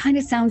know it kind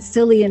of sounds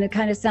silly and it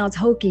kind of sounds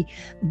hokey,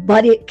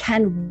 but it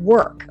can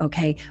work.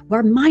 Okay.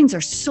 Our minds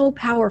are so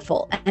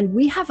powerful and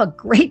we have a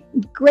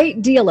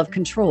great deal of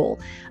control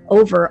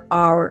over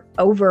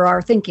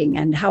our thinking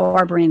and how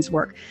our brains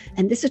work.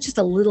 And this is just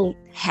a little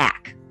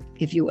hack,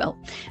 if you will.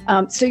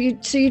 So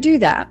you do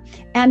that.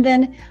 And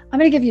then I'm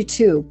going to give you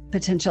 2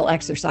 potential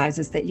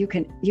exercises that you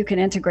can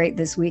integrate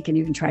this week and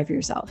you can try for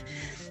yourself.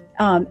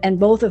 And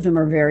both of them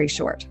are very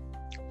short.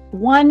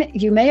 One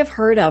you may have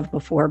heard of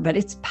before, but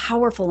it's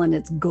powerful and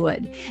it's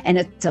good. And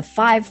it's a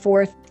 5,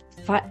 4,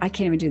 5, I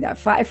can't even do that.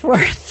 5, 4,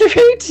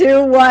 3,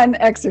 2, 1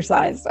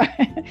 exercise.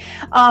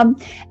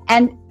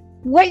 And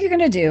what you're going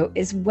to do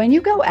is when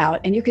you go out,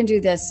 and you can do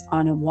this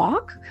on a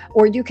walk,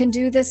 or you can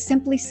do this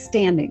simply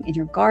standing in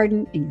your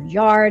garden, in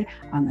your yard,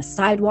 on the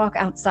sidewalk,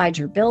 outside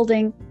your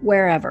building,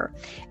 wherever.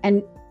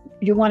 And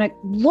you want to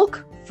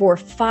look for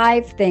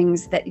 5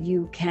 things that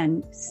you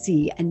can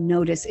see and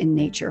notice in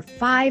nature,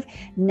 5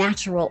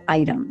 natural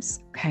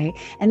items. Okay.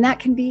 And that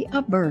can be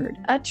a bird,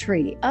 a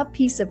tree, a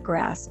piece of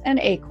grass, an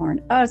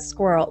acorn, a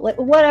squirrel,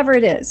 whatever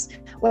it is,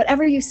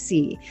 whatever you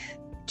see.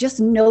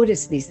 Just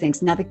notice these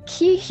things. Now, the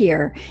key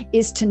here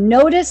is to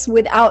notice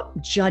without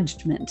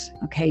judgment.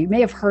 Okay, you may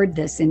have heard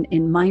this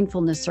in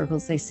mindfulness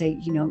circles. They say,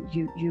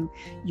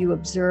 you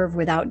observe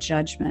without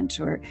judgment,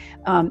 or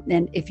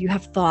and if you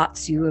have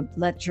thoughts, you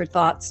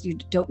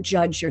don't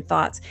judge your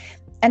thoughts.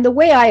 And the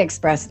way I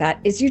express that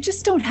is you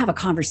just don't have a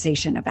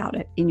conversation about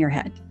it in your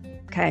head.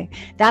 Okay,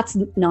 that's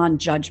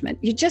non-judgment.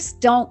 You just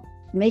don't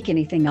make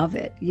anything of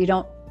it. You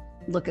don't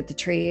look at the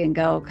tree and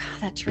go,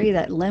 God,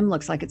 that limb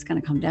looks like it's going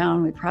to come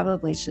down. We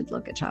probably should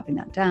look at chopping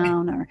that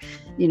down. Or,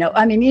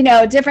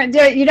 different,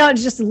 you don't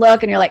just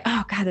look and you're like,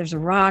 oh God, there's a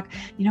rock.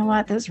 You know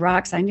what? Those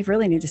rocks, I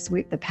really need to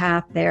sweep the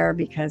path there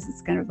because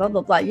it's going to blah,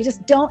 blah, blah. You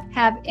just don't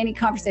have any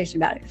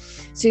conversation about it.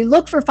 So you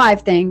look for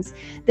 5 things,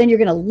 then you're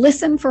going to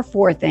listen for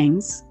 4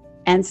 things.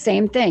 And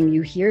same thing,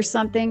 you hear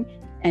something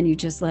and you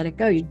just let it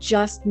go. You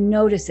just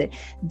notice it.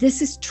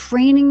 This is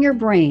training your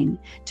brain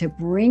to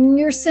bring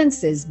your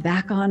senses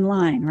back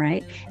online,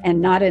 right? And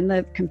not in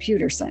the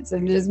computer sense.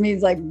 It just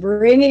means like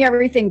bringing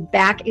everything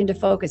back into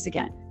focus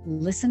again.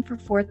 Listen for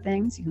 4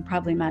 things. You can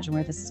probably imagine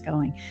where this is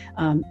going.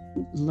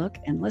 Look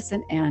and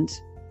listen. And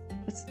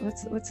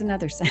what's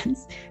another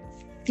sense?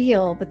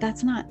 Feel, but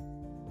that's not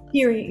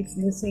hearing,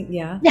 listening.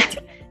 Yeah.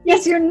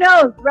 Yes, your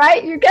nose,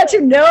 right? You've got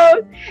your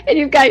nose and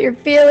you've got your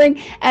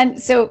feeling.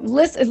 And so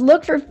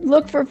look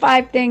for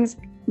 5 things,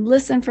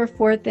 listen for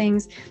 4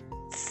 things,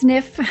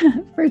 sniff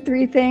for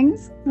 3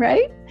 things,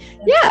 right?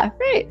 Yeah,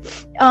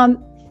 right.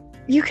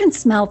 You can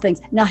smell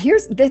things. Now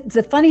here's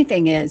the funny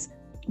thing is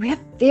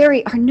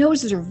our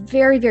noses are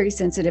very, very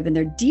sensitive and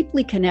they're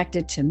deeply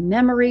connected to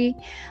memory.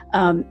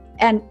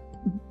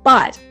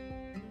 But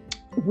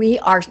we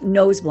are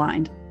nose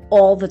blind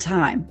all the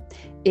time.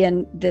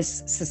 In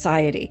this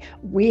society,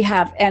 we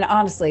have, and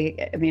honestly,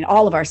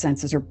 all of our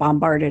senses are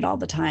bombarded all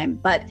the time,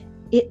 but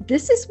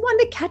this is one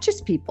that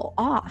catches people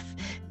off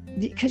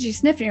because you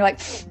sniff and you're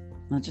like,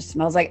 well, it just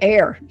smells like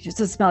air. It just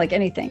doesn't smell like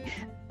anything.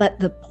 But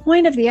the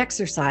point of the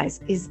exercise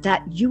is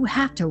that you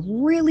have to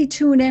really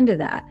tune into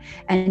that,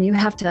 and you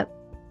have to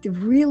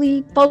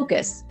really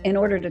focus in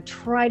order to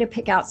try to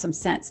pick out some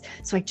scents.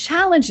 So I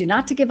challenge you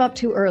not to give up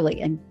too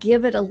early and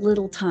give it a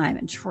little time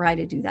and try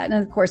to do that.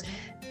 And of course,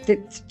 the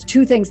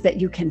two things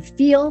that you can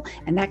feel,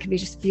 and that can be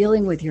just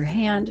feeling with your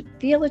hand.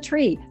 Feel a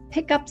tree,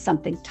 pick up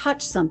something,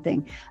 touch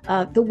something,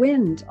 the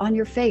wind on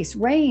your face,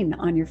 rain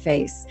on your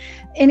face,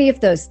 any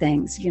of those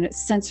things,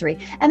 sensory.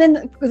 And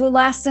then the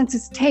last sense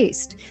is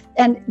taste.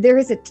 And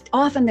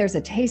often there's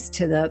a taste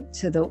to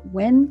the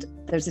wind,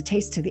 there's a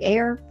taste to the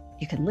air.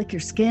 You can lick your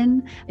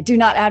skin. I do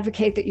not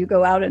advocate that you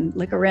go out and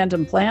lick a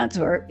random plant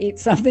or eat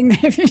something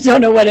if you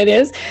don't know what it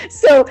is.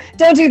 So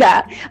don't do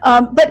that.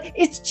 But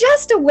it's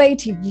just a way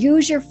to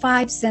use your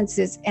five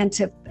senses and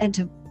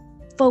to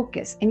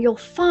focus. And you'll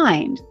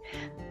find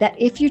that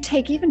if you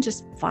take even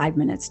just 5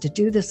 minutes to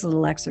do this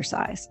little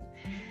exercise,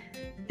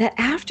 that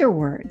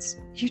afterwards,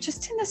 you're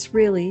just in this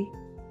really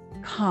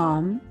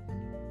calm,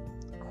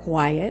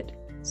 quiet,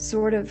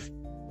 sort of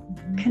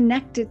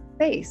connected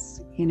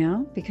space,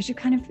 because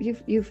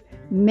you've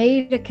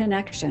made a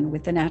connection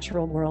with the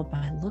natural world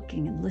by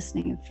looking and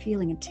listening and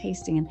feeling and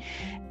tasting,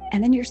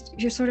 and then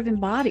you're sort of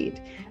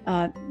embodied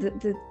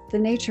the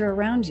nature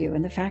around you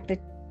and the fact that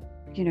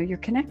you're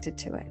connected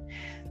to it.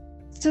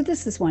 So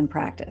this is one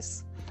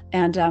practice,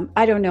 and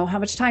I don't know how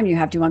much time you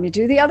have. Do you want me to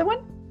do the other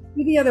one?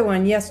 Do the other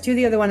one, yes. Do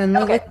the other one, and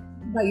okay. Let's talk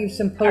about your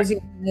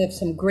symposium. You have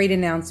some great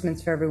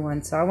announcements for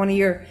everyone, so I want to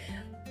hear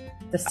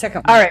the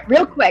second one. All right,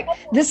 real quick.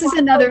 This is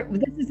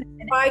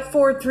 5,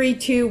 4, 3,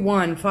 2,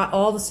 1.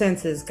 All the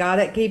senses. Got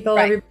it, People?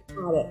 Right.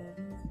 Everybody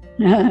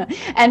got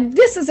it. And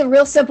this is a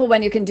real simple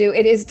one you can do.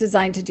 It is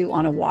designed to do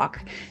on a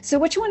walk. So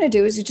what you want to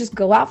do is you just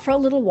go out for a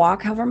little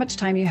walk, however much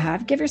time you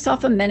have. Give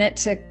yourself a minute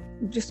to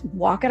just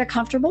walk at a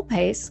comfortable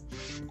pace,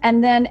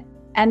 and then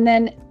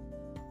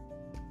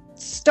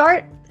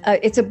start.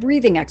 It's a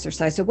breathing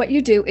exercise. So what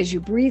you do is you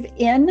breathe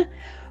in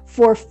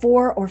for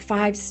 4 or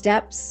 5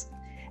 steps,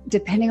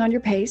 depending on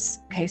your pace.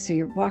 Okay, so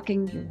you're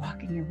walking,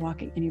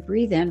 and you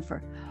breathe in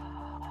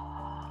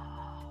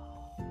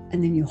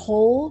and then you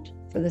hold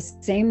for the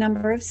same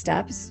number of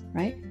steps,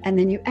 right? And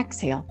then you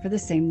exhale for the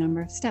same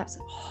number of steps.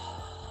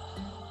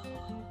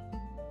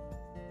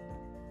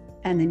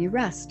 And then you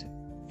rest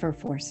for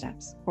 4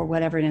 steps, or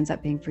whatever it ends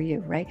up being for you,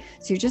 right?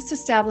 So you're just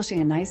establishing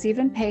a nice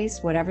even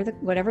pace,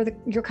 whatever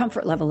your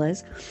comfort level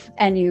is,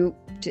 and you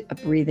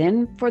breathe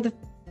in for the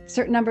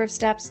certain number of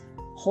steps,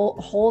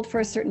 hold for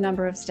a certain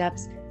number of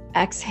steps,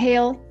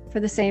 exhale for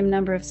the same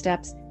number of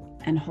steps,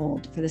 and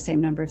hold for the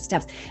same number of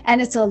steps.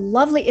 And it's a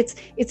lovely, it's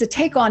a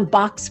take on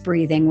box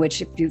breathing,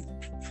 which if you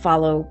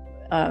follow,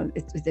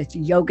 it's a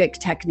yogic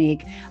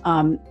technique,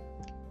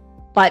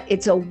 but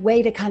it's a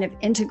way to kind of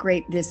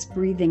integrate this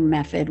breathing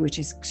method, which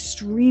is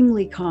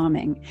extremely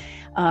calming,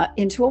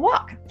 into a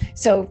walk.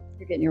 So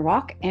you're getting your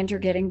walk and you're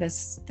getting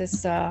this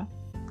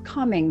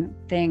calming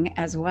thing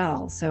as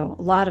well. So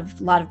a lot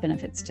of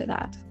benefits to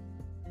that.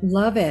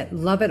 Love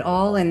it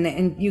all.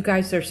 And you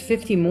guys, there's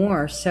 50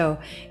 more. So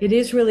it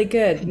is really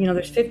good.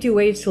 There's 50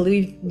 ways to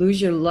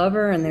lose your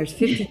lover, and there's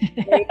 50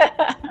 ways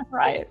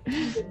right.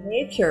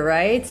 nature,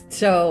 right?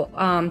 So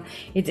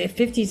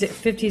 50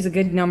 is a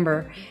good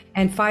number.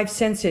 And 5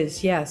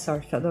 senses, yes,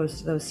 are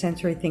those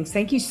sensory things.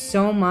 Thank you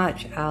so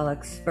much,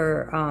 Alex,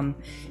 for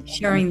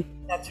sharing.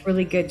 That's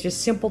really good.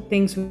 Just simple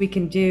things we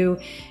can do.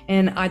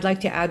 And I'd like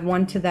to add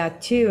one to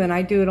that too. And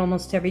I do it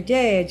almost every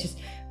day. I just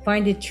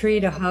find a tree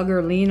to hug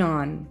or lean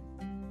on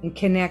and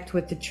connect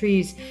with the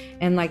trees.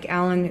 And like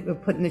Alan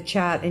put in the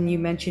chat, and you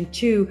mentioned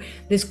too,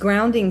 this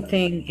grounding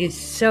thing is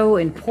so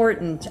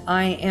important.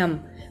 I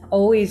am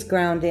always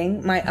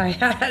grounding. I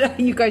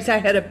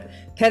had a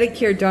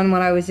pedicure done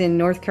when I was in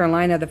North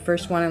Carolina, the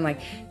first one in like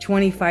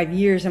 25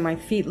 years, and my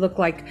feet look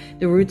like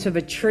the roots of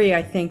a tree.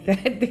 I think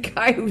that the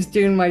guy who was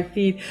doing my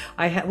feet,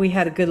 we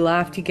had a good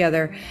laugh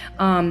together.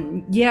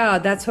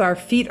 That's how our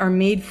feet are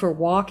made for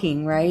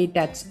walking, right?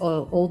 That's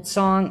an old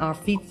song, our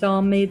feet's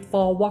all made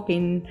for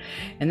walking,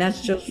 and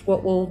that's just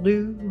what we'll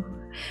do.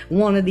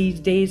 One of these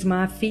days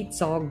my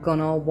feet's all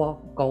gonna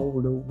walk all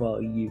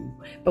over you.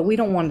 But we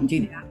don't want to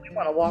do that. We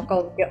want to walk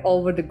all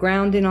over the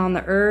ground and on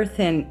the earth,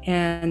 and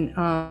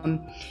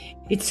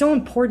it's so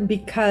important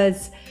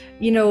because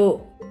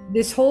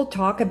this whole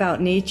talk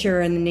about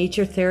nature and the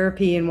nature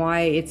therapy and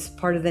why it's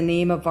part of the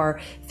name of our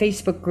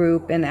Facebook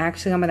group. And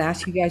actually, I'm going to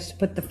ask you guys to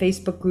put the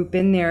Facebook group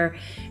in there,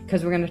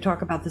 because we're going to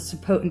talk about the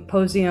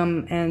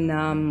symposium,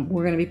 and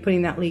we're going to be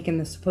putting that link in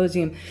the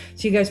symposium.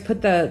 So you guys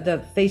put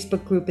the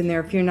Facebook group in there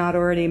if you're not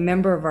already a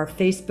member of our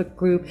Facebook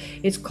group.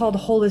 It's called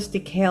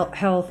Holistic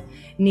Health,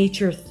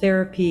 Nature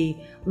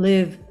Therapy,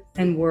 Live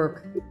and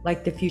Work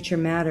Like the Future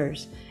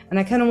Matters. And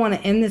I kind of want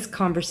to end this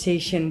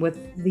conversation with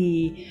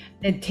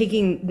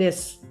taking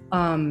this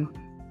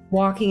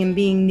walking and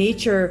being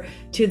nature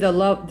to the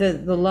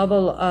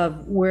level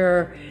of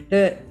where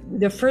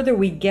the further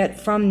we get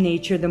from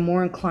nature, the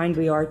more inclined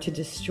we are to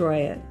destroy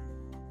it.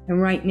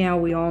 And right now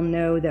we all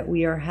know that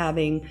we are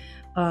having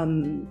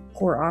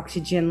poor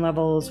oxygen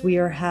levels. We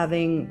are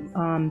having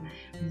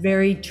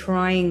very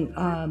trying,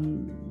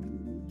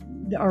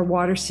 our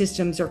water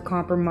systems are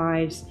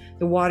compromised,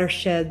 the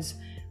watersheds.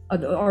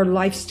 our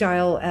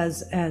lifestyle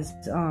as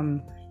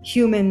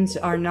humans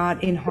are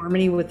not in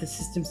harmony with the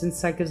systems and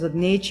cycles of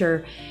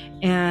nature.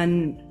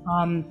 And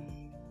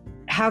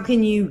how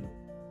can you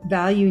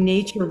value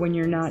nature when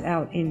you're not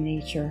out in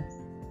nature?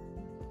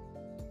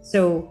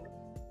 So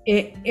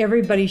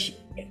everybody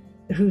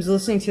who's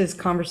listening to this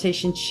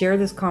conversation, share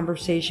this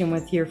conversation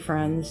with your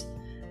friends.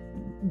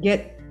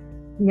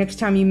 Next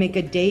time you make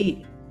a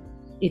date,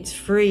 it's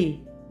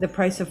free. The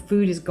price of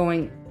food is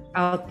going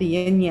out the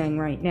yin yang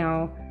right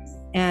now.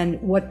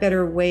 And what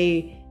better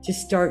way to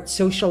start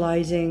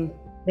socializing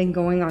than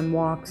going on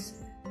walks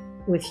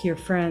with your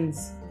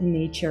friends in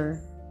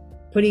nature?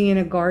 Putting in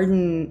a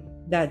garden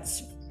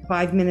that's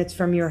 5 minutes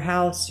from your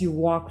house, you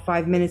walk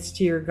 5 minutes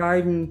to your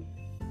garden,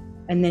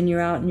 and then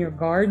you're out in your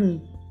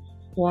garden,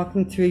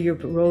 walking through your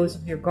rows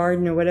of your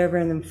garden or whatever,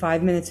 and then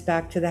 5 minutes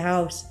back to the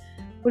house.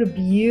 What a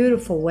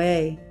beautiful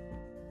way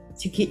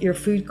to get your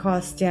food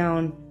costs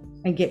down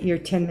and get your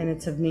 10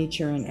 minutes of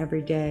nature in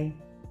every day.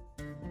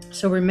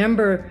 So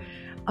remember,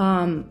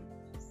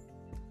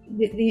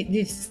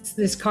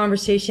 this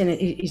conversation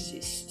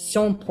is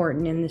so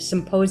important, and the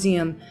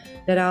symposium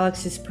that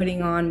Alex is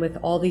putting on with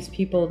all these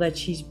people that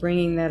she's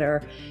bringing that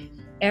are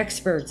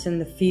experts in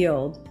the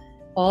field,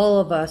 all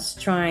of us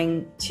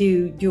trying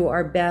to do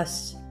our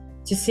best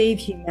to save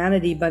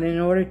humanity. But in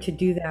order to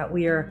do that,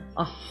 we are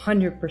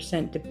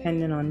 100%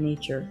 dependent on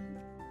nature.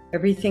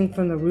 Everything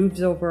from the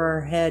roofs over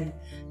our head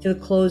to the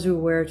clothes we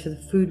wear to the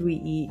food we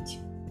eat,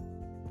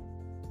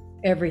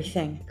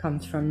 everything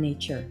comes from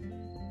nature.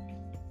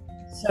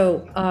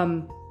 So,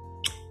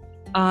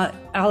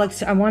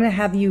 Alex, I want to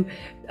have you,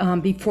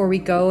 before we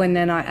go, and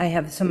then I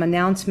have some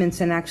announcements.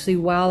 And actually,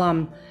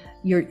 while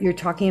you're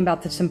talking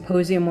about the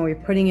symposium, where we're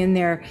putting in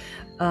there,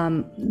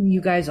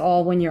 you guys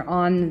all, when you're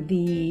on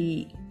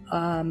the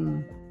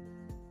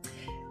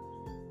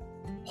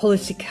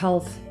Holistic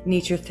Health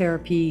Nature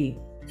Therapy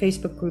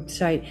Facebook group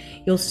site,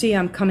 you'll see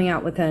I'm coming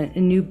out with a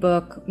new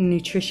book,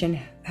 nutrition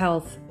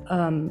health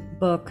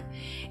book,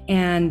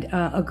 and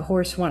of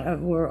course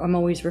where I'm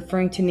always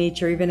referring to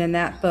nature even in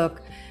that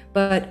book.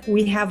 But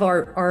we have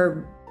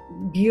our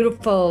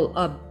beautiful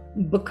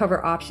book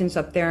cover options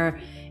up there,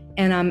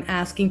 and I'm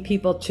asking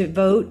people to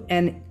vote,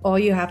 and all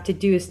you have to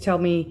do is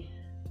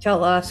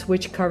tell us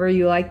which cover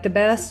you like the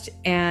best,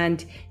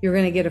 and you're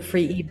going to get a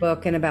free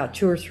ebook in about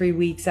 2 or 3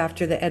 weeks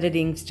after the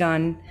editing's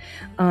done.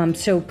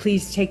 So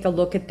please take a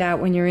look at that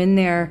when you're in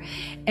there.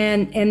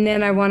 And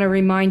then I want to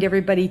remind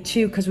everybody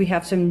too, because we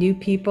have some new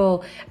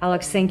people.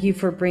 Alex, thank you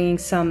for bringing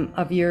some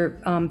of your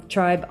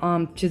tribe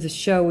to the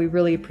show. We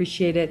really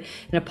appreciate it,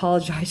 and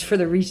apologize for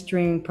the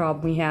restreaming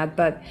problem we had.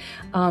 But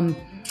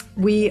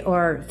we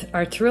are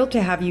thrilled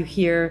to have you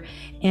here,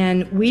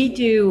 and we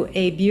do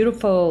a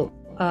beautiful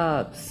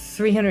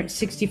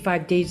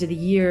 365 days of the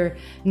year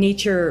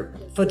nature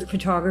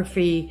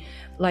photography.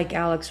 Like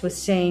Alex was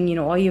saying,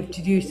 all you have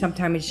to do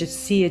sometimes is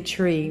just see a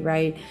tree,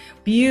 right?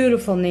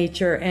 Beautiful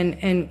nature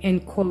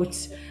and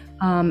quotes.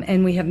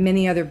 And we have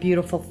many other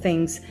beautiful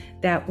things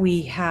that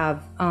we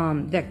have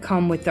that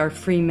come with our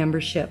free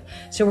membership.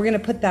 So we're going to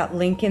put that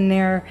link in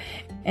there.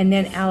 And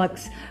then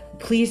Alex,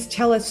 please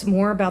tell us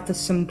more about the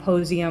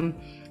symposium,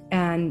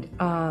 and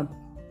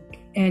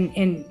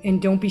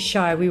don't be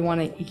shy. We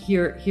want to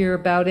hear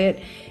about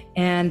it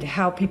and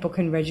how people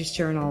can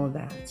register and all of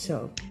that.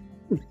 So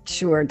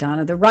sure,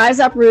 Donna. The Rise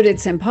Uprooted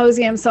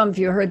Symposium, some of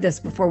you heard this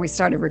before we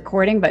started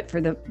recording, but for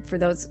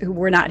those who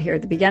were not here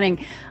at the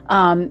beginning,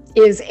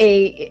 is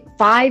a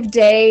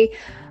 5-day,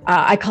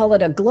 I call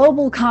it a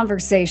global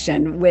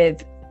conversation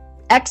with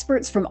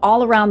experts from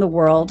all around the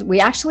world.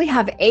 We actually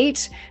have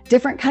 8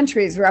 different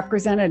countries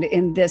represented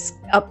in this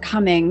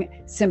upcoming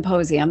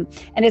symposium.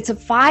 And it's a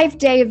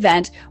 5-day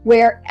event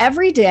where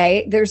every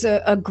day there's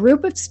a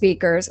group of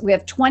speakers. We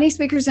have 20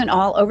 speakers in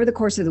all over the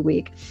course of the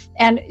week,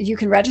 and you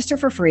can register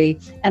for free.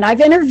 And I've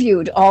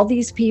interviewed all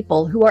these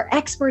people who are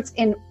experts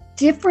in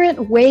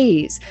different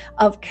ways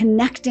of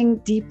connecting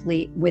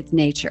deeply with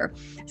nature.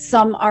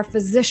 Some are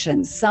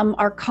physicians, some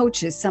are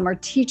coaches, some are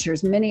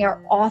teachers, many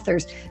are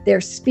authors,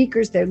 they're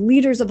speakers, they're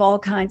leaders of all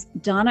kinds.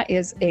 Donna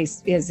is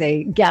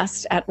a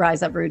guest at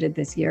Rise Uprooted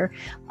this year.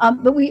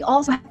 But we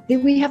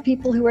have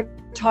people who are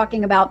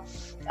talking about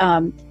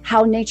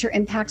how nature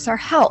impacts our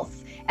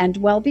health and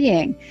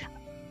well-being.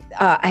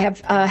 I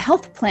have a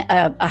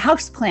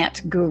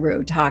houseplant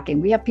guru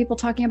talking. We have people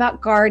talking about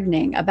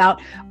gardening,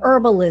 about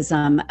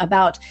herbalism,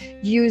 about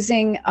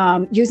using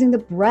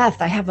the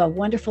breath. I have a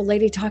wonderful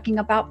lady talking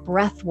about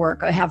breath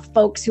work. I have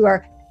folks who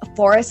are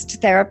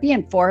forest therapy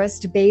and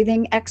forest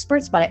bathing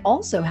experts, but I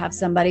also have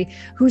somebody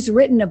who's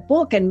written a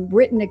book and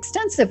written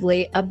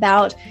extensively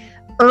about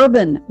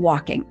urban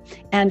walking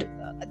and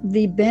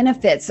the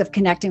benefits of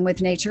connecting with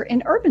nature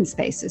in urban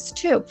spaces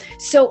too.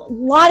 So a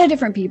lot of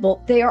different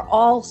people. They are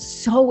all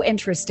so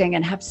interesting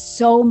and have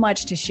so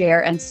much to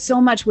share and so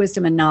much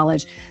wisdom and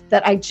knowledge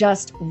that I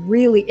just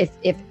really,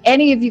 if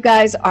any of you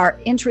guys are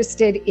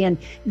interested in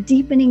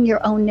deepening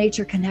your own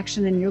nature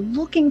connection and you're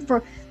looking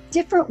for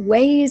different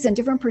ways and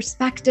different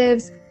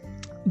perspectives,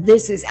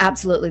 this is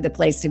absolutely the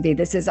place to be.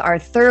 This is our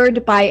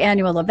third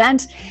biannual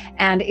event,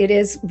 and it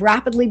is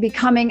rapidly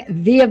becoming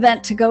the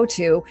event to go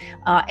to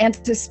and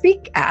to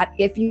speak at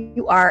if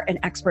you are an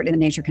expert in the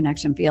nature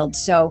connection field.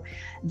 So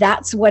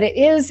that's what it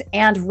is.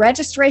 And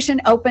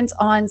registration opens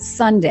on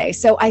Sunday.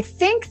 So I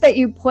think that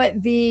you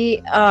put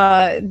the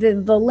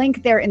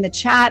link there in the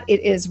chat.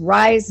 It is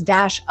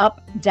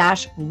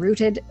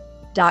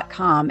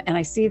rise-up-rooted.com. And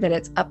I see that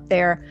it's up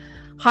there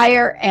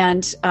higher,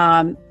 and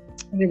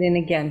put it in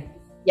again.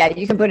 Yeah,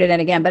 you can put it in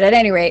again. But at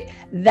any rate,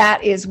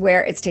 that is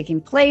where it's taking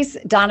place.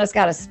 Donna's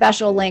got a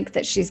special link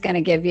that she's going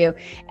to give you,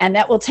 and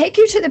that will take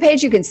you to the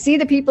page. You can see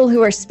the people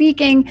who are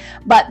speaking,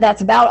 but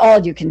that's about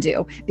all you can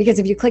do, because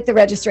if you click the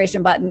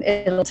registration button,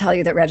 it'll tell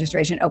you that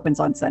registration opens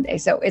on Sunday.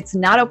 So it's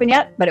not open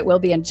yet, but it will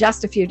be in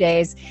just a few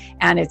days,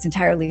 and it's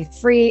entirely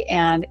free,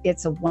 and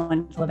it's a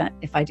wonderful event,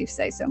 if I do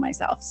say so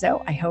myself.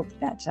 So I hope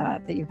that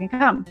that you can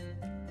come.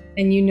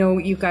 And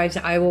you guys,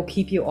 I will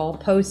keep you all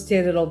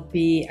posted. It'll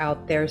be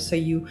out there, so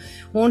you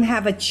won't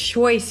have a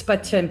choice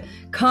but to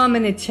come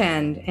and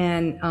attend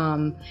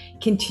and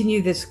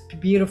continue this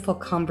beautiful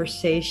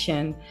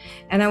conversation.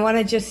 And I want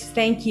to just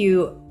thank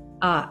you,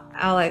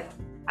 Alex,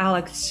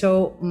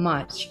 so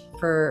much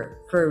for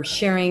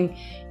sharing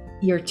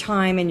your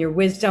time and your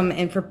wisdom,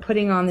 and for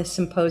putting on this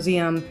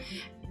symposium,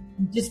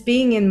 just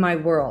being in my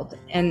world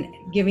and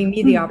giving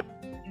me the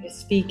opportunity to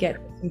speak at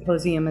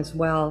symposium as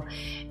well.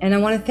 And I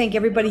want to thank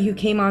everybody who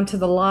came onto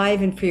the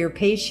live, and for your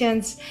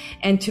patience,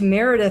 and to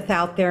Meredith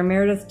out there.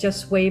 Meredith,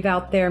 just wave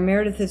out there.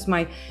 Meredith is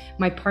my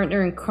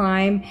partner in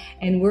crime,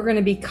 and we're going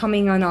to be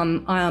coming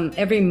on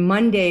every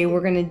Monday. We're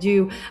going to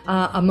do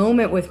a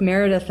moment with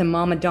Meredith and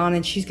Mama Donna,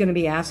 and she's going to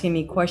be asking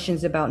me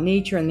questions about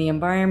nature and the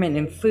environment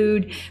and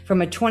food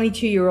from a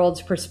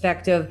 22-year-old's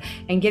perspective,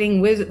 and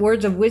getting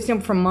words of wisdom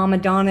from Mama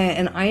Donna.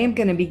 And I am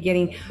going to be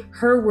getting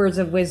her words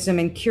of wisdom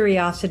and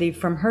curiosity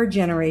from her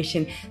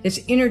generation, this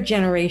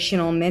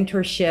intergenerational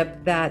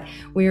mentorship that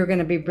we are going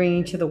to be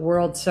bringing to the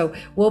world. So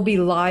we'll be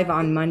live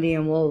on Monday,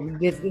 and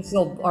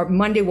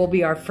Monday will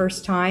be our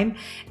first time.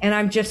 And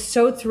I'm just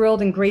so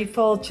thrilled and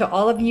grateful to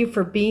all of you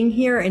for being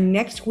here. And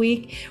next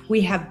week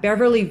we have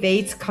Beverly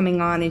Vates coming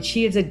on, and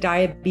she is a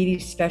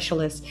diabetes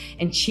specialist,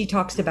 and she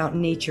talks about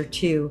nature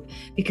too,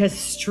 because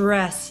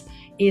stress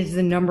is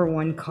the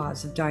 #1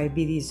 cause of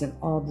diabetes and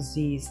all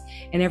disease.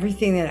 And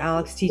everything that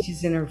Alex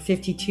teaches in her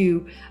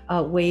 52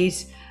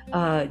 ways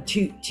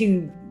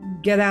to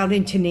get out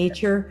into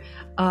nature,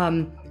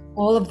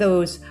 all of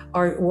those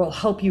will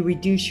help you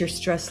reduce your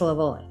stress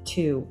level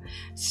too.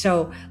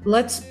 So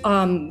let's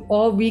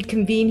all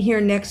reconvene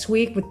here next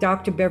week with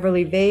Dr.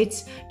 Beverly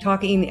Vates,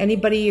 talking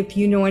anybody, if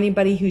you know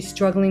anybody who's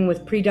struggling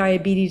with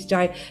prediabetes,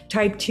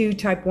 type 2,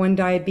 type 1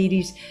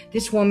 diabetes.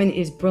 This woman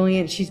is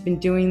brilliant. She's been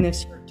doing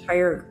this her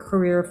entire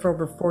career for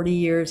over 40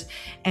 years,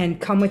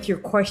 and come with your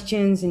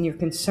questions and your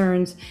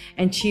concerns.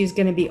 And she is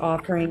going to be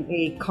offering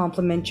a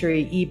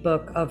complimentary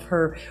ebook of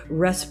her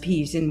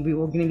recipes, and we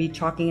were going to be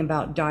talking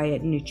about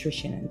diet and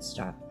nutrition and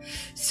stuff.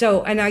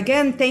 So, and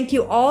again, thank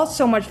you all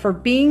so much for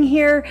being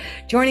here,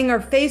 joining our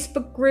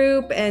Facebook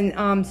group,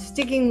 and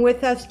sticking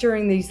with us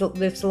during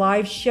this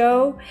live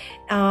show.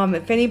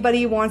 If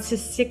anybody wants to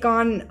stick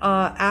on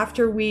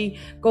after we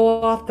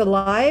go off the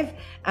live,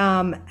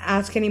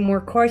 ask any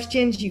more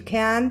questions, you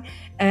can.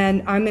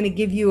 And I'm going to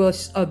give you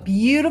a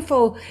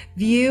beautiful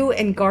view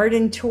and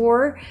garden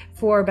tour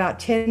for about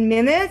 10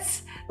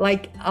 minutes.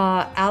 Like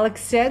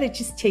Alex said, it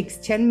just takes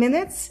 10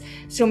 minutes.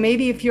 So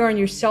maybe if you're on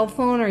your cell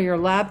phone or your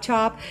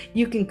laptop,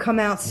 you can come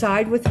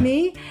outside with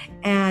me,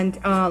 and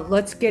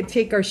let's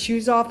take our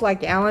shoes off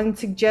like Alan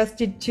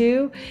suggested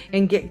too,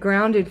 and get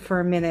grounded for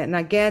a minute. And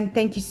again,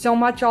 thank you so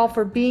much all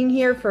for being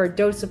here for a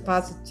dose of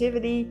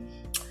positivity.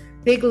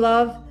 Big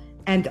love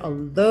and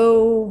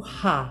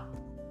aloha.